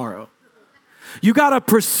Ironman tomorrow. You got to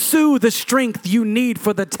pursue the strength you need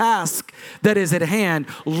for the task that is at hand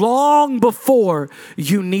long before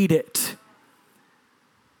you need it.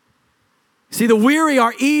 See, the weary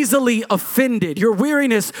are easily offended. Your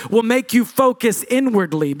weariness will make you focus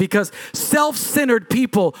inwardly because self-centered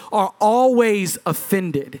people are always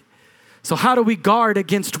offended. So how do we guard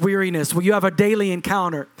against weariness? Well, you have a daily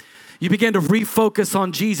encounter. You begin to refocus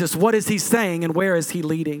on Jesus. What is he saying and where is he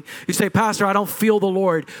leading? You say, Pastor, I don't feel the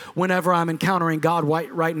Lord whenever I'm encountering God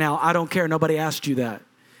right now. I don't care. Nobody asked you that.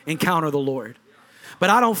 Encounter the Lord. But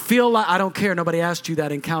I don't care. Nobody asked you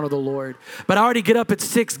that. Encounter the Lord. But I already get up at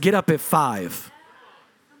 6, get up at 5.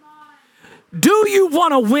 Do you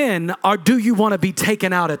want to win or do you want to be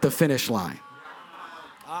taken out at the finish line?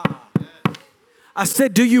 I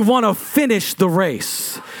said, do you want to finish the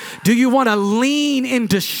race? Do you want to lean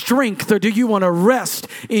into strength or do you want to rest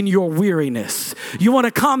in your weariness? You want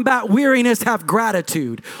to combat weariness, have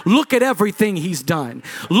gratitude. Look at everything he's done.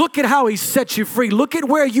 Look at how he set you free. Look at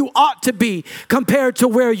where you ought to be compared to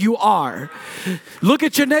where you are. Look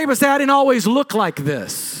at your neighbor, say, I didn't always look like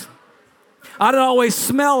this. I didn't always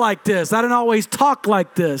smell like this. I didn't always talk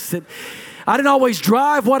like this. I didn't always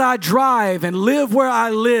drive what I drive and live where I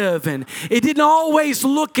live. And it didn't always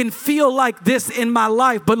look and feel like this in my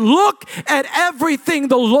life. But look at everything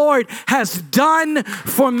the Lord has done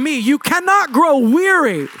for me. You cannot grow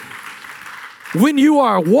weary when you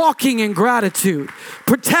are walking in gratitude.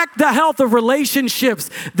 Protect the health of relationships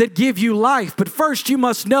that give you life. But first you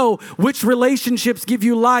must know which relationships give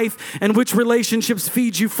you life and which relationships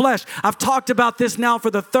feed you flesh. I've talked about this now for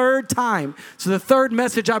the third time. So the third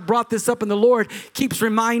message I brought this up and the Lord keeps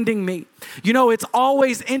reminding me. You know, it's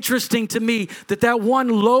always interesting to me that one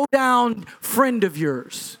low down friend of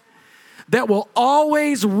yours that will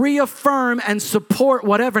always reaffirm and support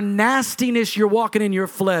whatever nastiness you're walking in your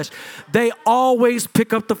flesh, they always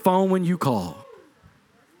pick up the phone when you call.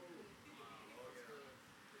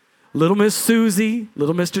 Little Miss Susie,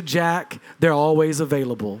 little Mr. Jack, they're always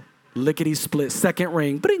available. Lickety split, second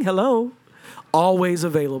ring, bring hello, always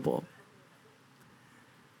available.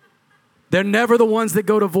 They're never the ones that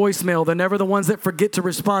go to voicemail. They're never the ones that forget to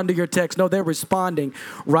respond to your text. No, they're responding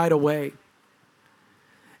right away.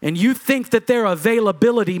 And you think that their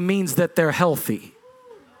availability means that they're healthy.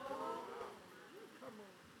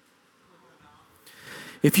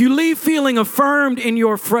 If you leave feeling affirmed in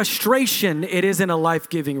your frustration, it isn't a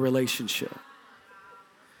life-giving relationship.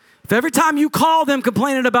 If every time you call them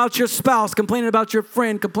complaining about your spouse, complaining about your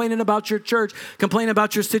friend, complaining about your church, complaining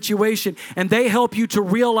about your situation, and they help you to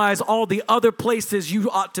realize all the other places you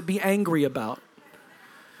ought to be angry about.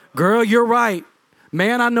 Girl, you're right.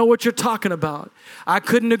 Man, I know what you're talking about. I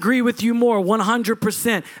couldn't agree with you more,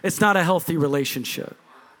 100%. It's not a healthy relationship.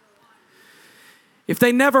 If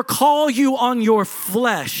they never call you on your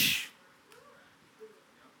flesh,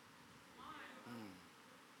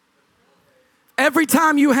 every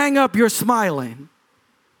time you hang up, you're smiling.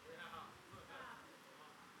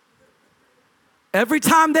 Every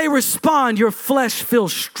time they respond, your flesh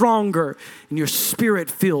feels stronger and your spirit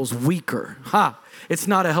feels weaker. It's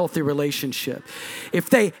not a healthy relationship. If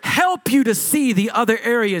they help you to see the other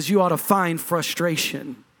areas, you ought to find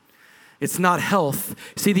frustration. It's not health.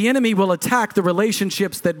 See, the enemy will attack the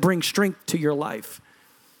relationships that bring strength to your life.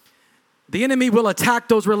 The enemy will attack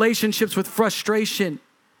those relationships with frustration.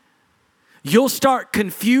 You'll start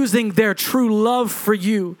confusing their true love for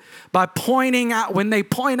you by pointing out, when they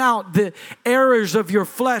point out the errors of your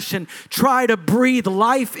flesh and try to breathe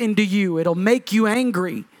life into you, it'll make you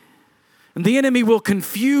angry. And the enemy will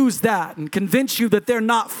confuse that and convince you that they're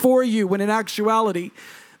not for you when in actuality,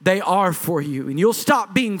 they are for you. And you'll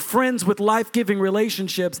stop being friends with life-giving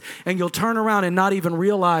relationships and you'll turn around and not even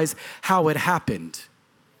realize how it happened.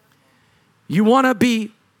 You want to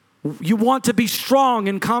be strong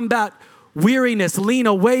and combat weariness. Lean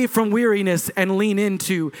away from weariness and lean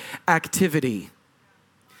into activity.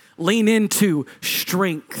 Lean into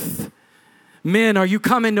strength. Men, are you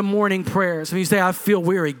coming to morning prayers? When you say, I feel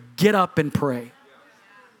weary, get up and pray.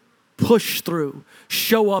 Push through.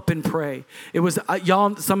 Show up and pray. It was,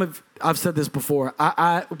 y'all, I've said this before.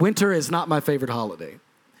 Winter is not my favorite holiday.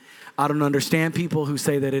 I don't understand people who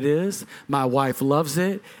say that it is. My wife loves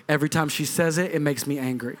it. Every time she says it, it makes me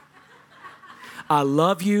angry. I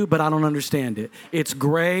love you, but I don't understand it. It's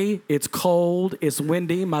gray, it's cold, it's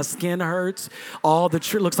windy, my skin hurts. All the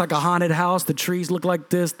tree looks like a haunted house. The trees look like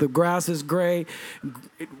this. The grass is gray,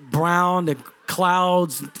 brown, the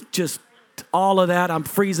clouds, just all of that. I'm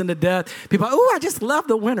freezing to death. People are, I just love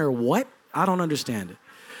the winter. What? I don't understand it.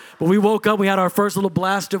 But we woke up, we had our first little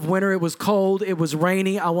blast of winter. It was cold, it was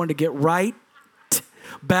rainy. I wanted to get right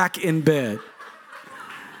back in bed.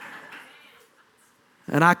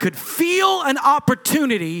 And I could feel an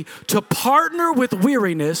opportunity to partner with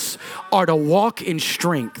weariness or to walk in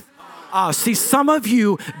strength. See, some of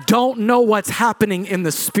you don't know what's happening in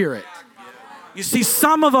the spirit. You see,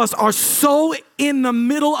 some of us are so in the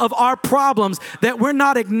middle of our problems that we're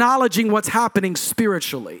not acknowledging what's happening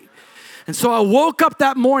spiritually. And so I woke up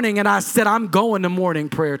that morning and I said, I'm going to morning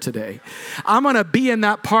prayer today. I'm going to be in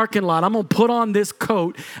that parking lot. I'm going to put on this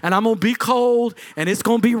coat and I'm going to be cold and it's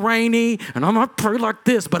going to be rainy and I'm going to pray like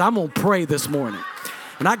this, but I'm going to pray this morning.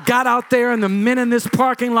 And I got out there and the men in this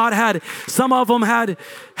parking lot some of them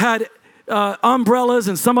had umbrellas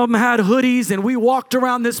and some of them had hoodies, and we walked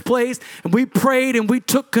around this place and we prayed and we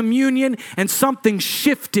took communion and something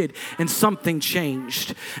shifted and something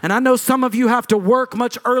changed. And I know some of you have to work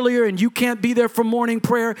much earlier and you can't be there for morning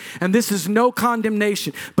prayer, and this is no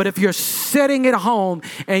condemnation. But if you're sitting at home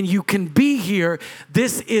and you can be here,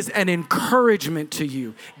 this is an encouragement to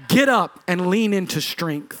you. Get up and lean into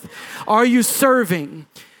strength. Are you serving?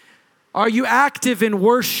 Are you active in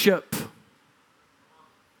worship?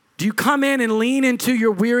 Do you come in and lean into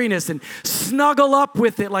your weariness and snuggle up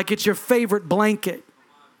with it like it's your favorite blanket?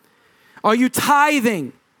 Are you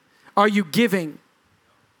tithing? Are you giving?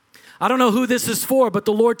 I don't know who this is for, but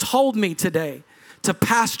the Lord told me today to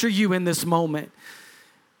pastor you in this moment.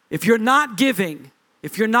 If you're not giving,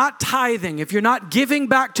 if you're not tithing, if you're not giving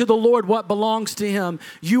back to the Lord what belongs to Him,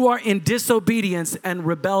 you are in disobedience and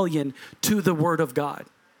rebellion to the Word of God.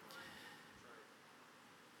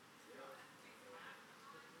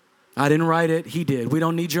 I didn't write it, He did. We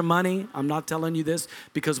don't need your money. I'm not telling you this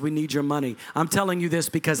because we need your money. I'm telling you this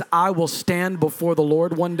because I will stand before the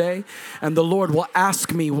Lord one day and the Lord will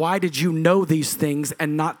ask me, why did you know these things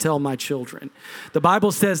and not tell my children? The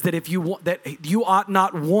Bible says that you ought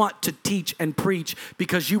not want to teach and preach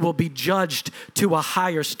because you will be judged to a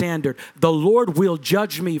higher standard. The Lord will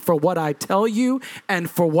judge me for what I tell you and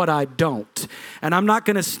for what I don't. And I'm not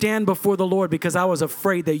going to stand before the Lord because I was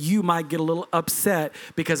afraid that you might get a little upset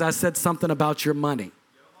because I said something about your money.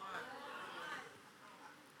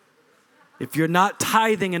 If you're not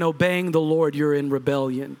tithing and obeying the Lord, you're in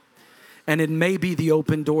rebellion. And it may be the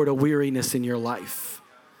open door to weariness in your life.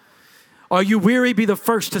 Are you weary? Be the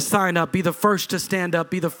first to sign up. Be the first to stand up.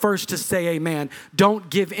 Be the first to say amen. Don't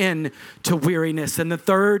give in to weariness. And the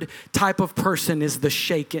third type of person is the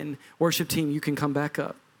shaken. Worship team, you can come back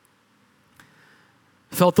up.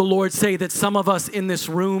 Felt the Lord say that some of us in this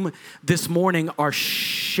room this morning are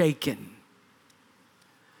shaken.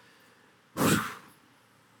 Whew.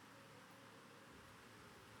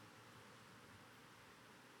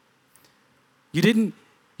 You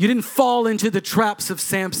didn't fall into the traps of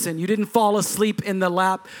Samson. You didn't fall asleep in the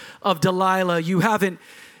lap of Delilah. You haven't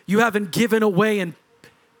given away and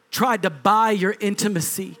tried to buy your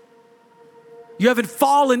intimacy. You haven't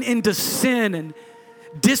fallen into sin and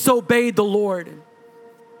disobeyed the Lord.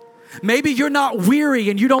 Maybe you're not weary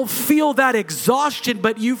and you don't feel that exhaustion,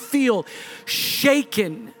 but you feel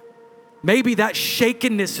shaken. Maybe that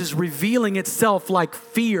shakenness is revealing itself like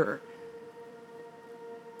fear.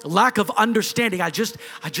 Lack of understanding. I just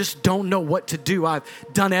don't know what to do. I've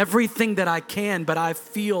done everything that I can, but I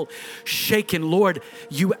feel shaken. Lord,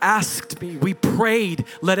 you asked me. We prayed,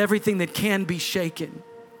 let everything that can be shaken.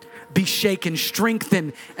 be shaken,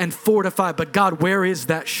 strengthened, and fortified. But God, where is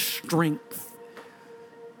that strength?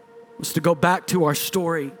 Let's to go back to our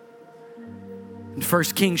story in 1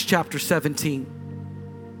 Kings chapter 17.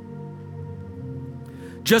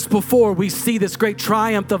 Just before we see this great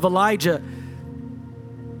triumph of Elijah,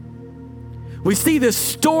 we see this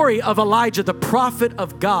story of Elijah, the prophet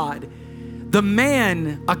of God. The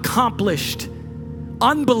man accomplished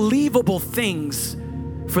unbelievable things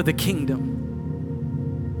for the kingdom.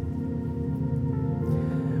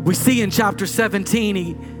 We see in chapter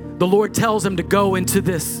 17, the Lord tells him to go into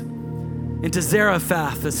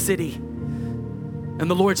Zarephath, a city. And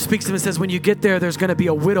the Lord speaks to him and says, when you get there, there's going to be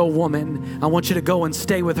a widow woman. I want you to go and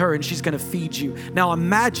stay with her, and she's going to feed you. Now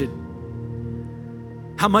imagine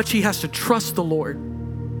how much he has to trust the Lord.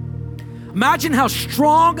 Imagine how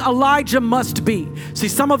strong Elijah must be. See,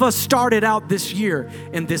 some of us started out this year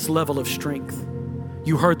in this level of strength.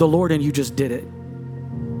 You heard the Lord and you just did it.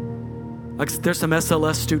 Like, there's some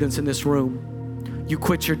SLS students in this room. You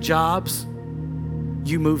quit your jobs,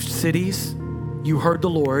 you moved cities, you heard the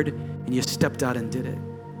Lord, and you stepped out and did it.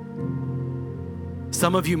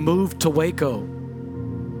 Some of you moved to Waco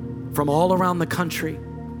from all around the country.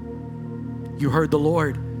 You heard the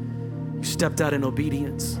Lord, you stepped out in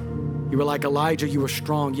obedience. You were like Elijah, you were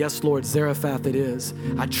strong. Yes, Lord, Zarephath it is.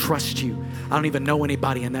 I trust you. I don't even know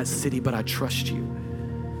anybody in that city, but I trust you.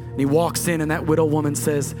 And he walks in and that widow woman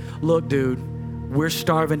says, look, dude, we're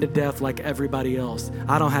starving to death like everybody else.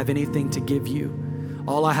 I don't have anything to give you.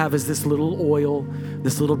 All I have is this little oil,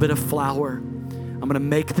 this little bit of flour. I'm going to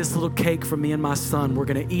make this little cake for me and my son. We're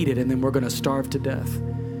going to eat it and then we're going to starve to death.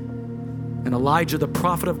 And Elijah, the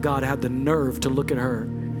prophet of God, had the nerve to look at her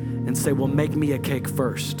and say, well, make me a cake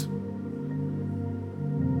first.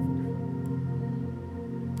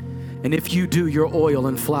 And if you do, your oil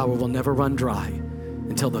and flour will never run dry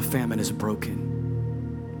until the famine is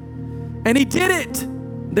broken. And he did it.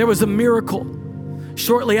 There was a miracle.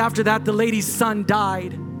 Shortly after that, the lady's son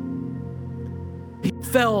died. He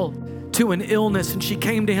fell to an illness and she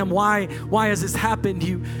came to him. Why has this happened?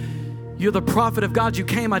 You're the prophet of God. You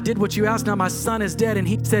came, I did what you asked. Now my son is dead. And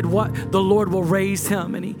he said, what? The Lord will raise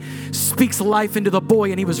him. And he speaks life into the boy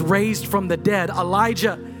and he was raised from the dead.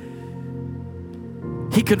 Elijah,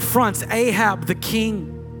 he confronts Ahab, the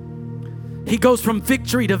king. He goes from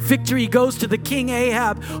victory to victory. He goes to the king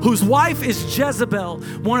Ahab, whose wife is Jezebel,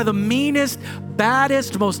 one of the meanest,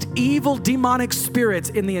 baddest, most evil demonic spirits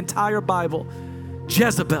in the entire Bible.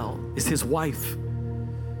 Jezebel is his wife.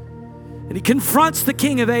 And he confronts the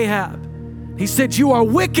king of Ahab. He said, you are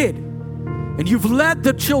wicked, and you've led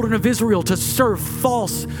the children of Israel to serve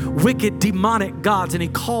false, wicked, demonic gods. And he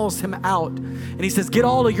calls him out. And he says, get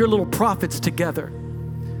all of your little prophets together.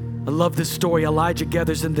 I love this story. Elijah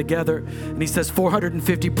gathers them together and he says,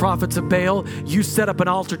 450 prophets of Baal, you set up an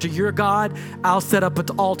altar to your God, I'll set up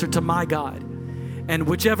an altar to my God. And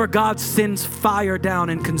whichever God sends fire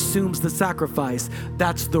down and consumes the sacrifice,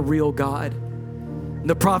 that's the real God. And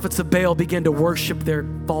the prophets of Baal begin to worship their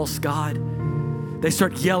false God. They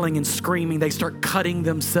start yelling and screaming. They start cutting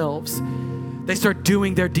themselves. They start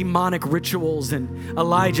doing their demonic rituals, and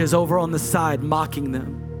Elijah is over on the side mocking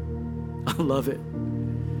them. I love it.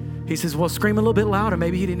 He says, well, scream a little bit louder.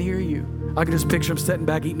 Maybe he didn't hear you. I can just picture him sitting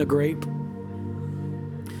back eating a grape.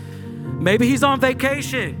 Maybe he's on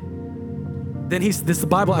vacation. Then the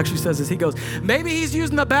Bible actually says this. He goes, maybe he's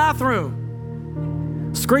using the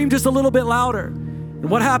bathroom. Scream just a little bit louder. And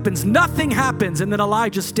what happens? Nothing happens. And then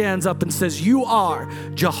Elijah stands up and says, you are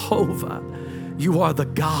Jehovah. You are the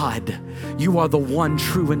God. You are the one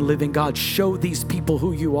true and living God. Show these people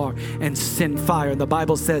who you are and send fire. And the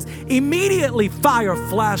Bible says, immediately fire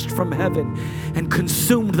flashed from heaven and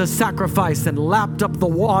consumed the sacrifice and lapped up the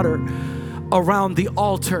water around the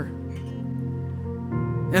altar.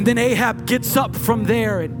 And then Ahab gets up from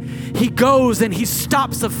there and he goes and he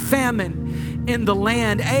stops a famine in the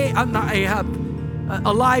land.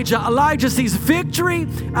 Elijah sees victory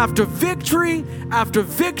after victory after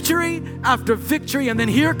victory after victory. And then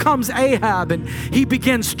here comes Ahab and he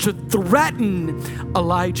begins to threaten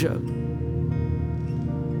Elijah.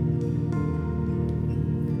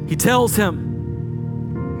 He tells him,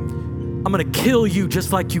 I'm going to kill you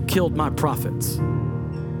just like you killed my prophets.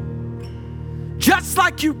 Just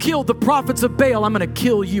like you killed the prophets of Baal, I'm going to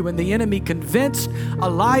kill you. And the enemy convinced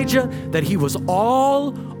Elijah that he was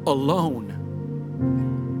all alone.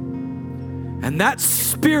 And that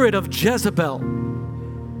spirit of Jezebel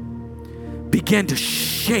began to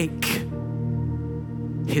shake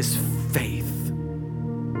his faith.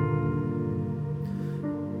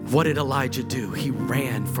 What did Elijah do? He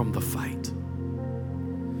ran from the fight.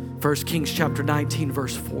 1 Kings chapter 19,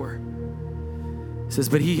 verse 4 It says,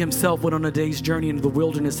 but he himself went on a day's journey into the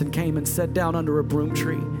wilderness and came and sat down under a broom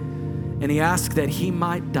tree. And he asked that he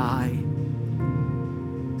might die,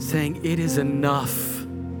 saying, it is enough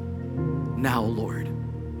now, Lord.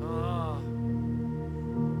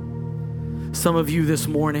 Some of you this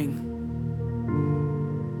morning,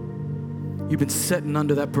 you've been sitting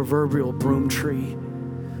under that proverbial broom tree.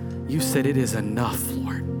 You said, it is enough,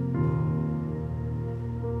 Lord.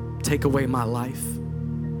 Take away my life.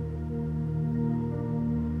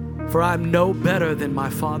 For I'm no better than my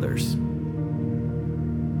fathers.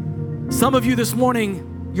 Some of you this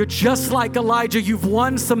morning, you're just like Elijah. You've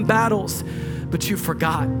won some battles, but you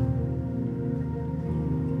forgot.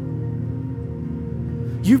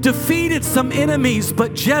 You've defeated some enemies,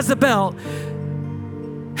 but Jezebel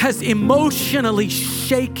has emotionally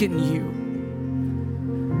shaken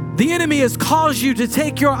you. The enemy has caused you to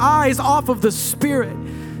take your eyes off of the Spirit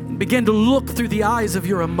and begin to look through the eyes of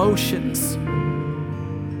your emotions.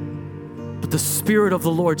 But the Spirit of the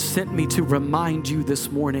Lord sent me to remind you this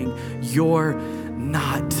morning, you're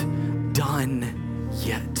not done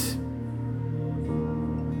yet.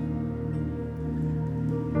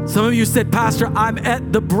 Some of you said, Pastor, I'm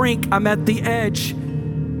at the brink, I'm at the edge.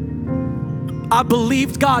 I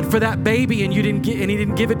believed God for that baby and he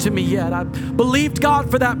didn't give it to me yet. I believed God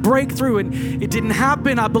for that breakthrough and it didn't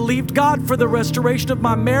happen. I believed God for the restoration of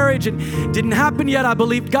my marriage and it didn't happen yet. I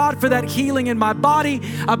believed God for that healing in my body.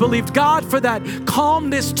 I believed God for that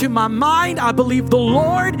calmness to my mind. I believed the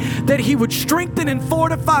Lord that he would strengthen and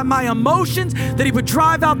fortify my emotions, that he would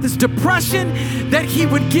drive out this depression, that he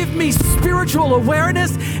would give me spiritual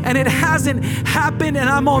awareness, and it hasn't happened. And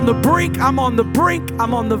I'm on the brink, I'm on the brink,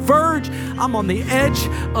 I'm on the verge, I'm on the edge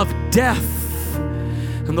of death.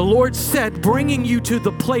 And the Lord said, bringing you to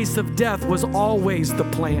the place of death was always the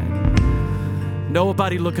plan.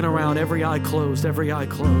 Nobody looking around, every eye closed, every eye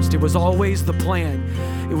closed. It was always the plan.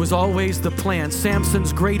 It was always the plan.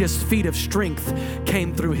 Samson's greatest feat of strength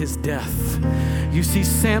came through his death. You see,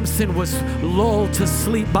 Samson was lulled to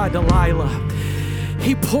sleep by Delilah.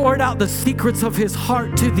 He poured out the secrets of his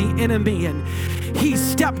heart to the enemy, and he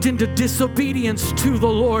stepped into disobedience to the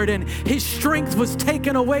Lord, and his strength was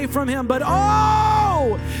taken away from him. But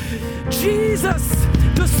oh, Jesus,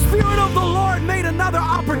 the Spirit of the Lord made another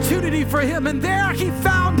opportunity for him, and there he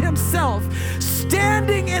found himself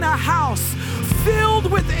standing in a house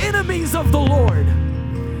filled with enemies of the Lord.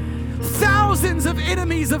 Thousands of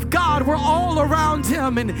enemies of God were all around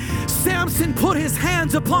him, and Samson put his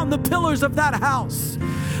hands upon the pillars of that house,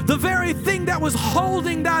 the very thing that was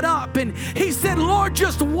holding that up, and he said, Lord,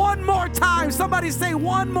 just one more time. Somebody say,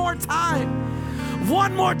 one more time.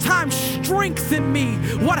 One more time, strengthen me.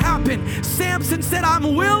 What happened? Samson said,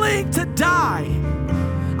 I'm willing to die.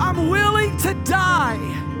 I'm willing to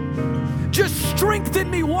die. Just strengthen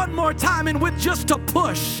me one more time. And with just a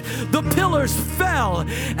push, the pillars fell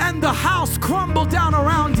and the house crumbled down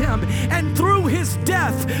around him. And through his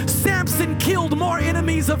death, Samson killed more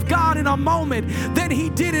enemies of God in a moment than he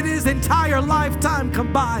did in his entire lifetime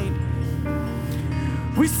combined.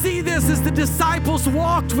 We see this as the disciples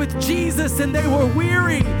walked with Jesus, and they were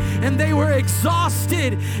weary and they were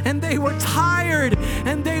exhausted and they were tired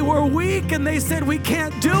and they were weak, and they said, we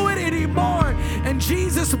can't do it anymore. And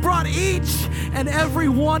Jesus brought each and every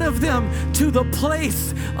one of them to the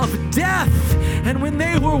place of death. And when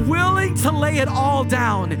they were willing to lay it all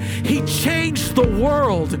down, he changed the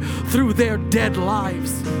world through their dead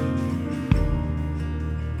lives.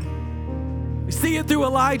 We see it through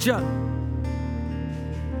Elijah.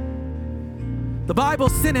 The Bible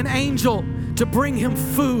sent an angel to bring him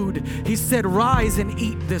food. He said, rise and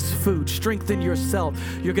eat this food. Strengthen yourself.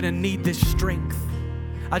 You're going to need this strength.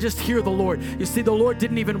 I just hear the Lord. You see, the Lord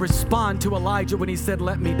didn't even respond to Elijah when he said,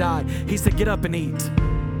 let me die. He said, get up and eat.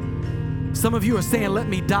 Some of you are saying, let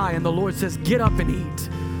me die. And the Lord says, get up and eat.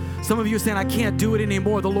 Some of you are saying, I can't do it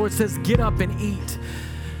anymore. The Lord says, get up and eat.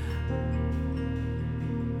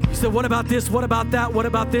 So what about this? What about that? What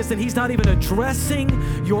about this? And he's not even addressing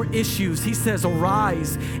your issues. He says,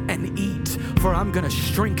 arise and eat, for I'm going to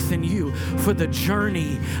strengthen you for the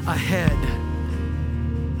journey ahead.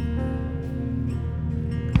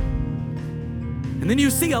 And then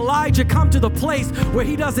you see Elijah come to the place where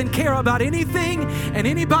he doesn't care about anything and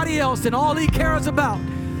anybody else, and all he cares about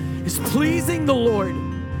is pleasing the Lord.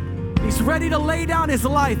 He's ready to lay down his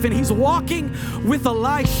life, and he's walking with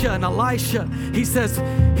Elisha. And Elisha, he says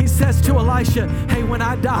to Elisha, hey, when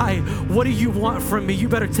I die, what do you want from me? You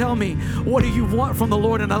better tell me, what do you want from the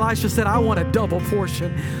Lord? And Elisha said, I want a double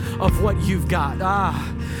portion of what you've got.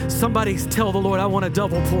 Somebody tell the Lord, I want a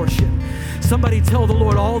double portion. Somebody tell the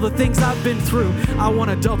Lord, all the things I've been through, I want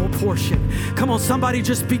a double portion. Come on, somebody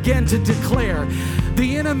just begin to declare,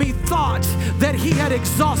 The enemy thought that he had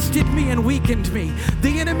exhausted me and weakened me.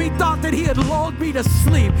 The enemy thought that he had lulled me to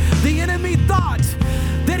sleep. The enemy thought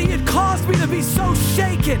that he had caused me to be so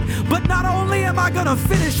shaken. But not only am I going to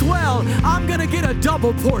finish well, I'm going to get a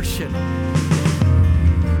double portion.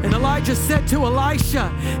 And Elijah said to Elisha,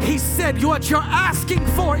 he said, what you're asking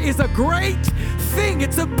for is a great thing.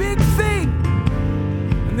 It's a big thing.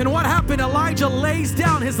 And then what happened? Elijah lays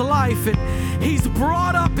down his life and he's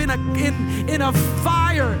brought up in a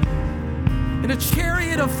fire, in a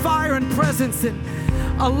chariot of fire and presence. And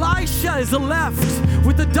Elisha is left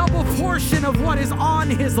with a double portion of what is on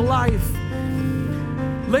his life.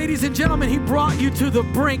 Ladies and gentlemen, he brought you to the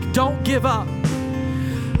brink. Don't give up.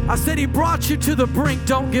 I said he brought you to the brink.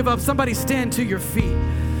 Don't give up. Somebody stand to your feet.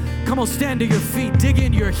 Come on, stand to your feet. Dig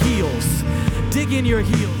in your heels. Dig in your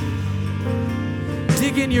heels.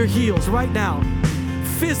 Dig in your heels right now.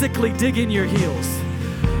 Physically dig in your heels.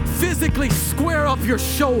 Physically square up your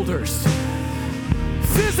shoulders.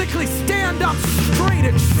 Physically stand up straight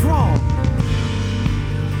and strong.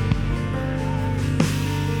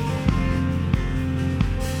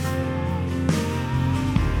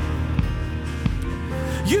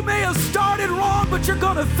 You may have started wrong, but you're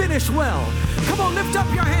going to finish well. Come on, lift up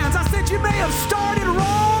your hands. I said you may have started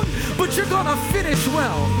wrong, but you're going to finish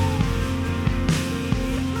well.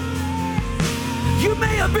 You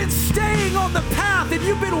may have been staying on the path and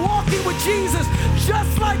you've been walking with Jesus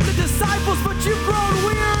just like the disciples, but you've grown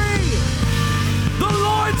weary. The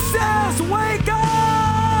Lord said,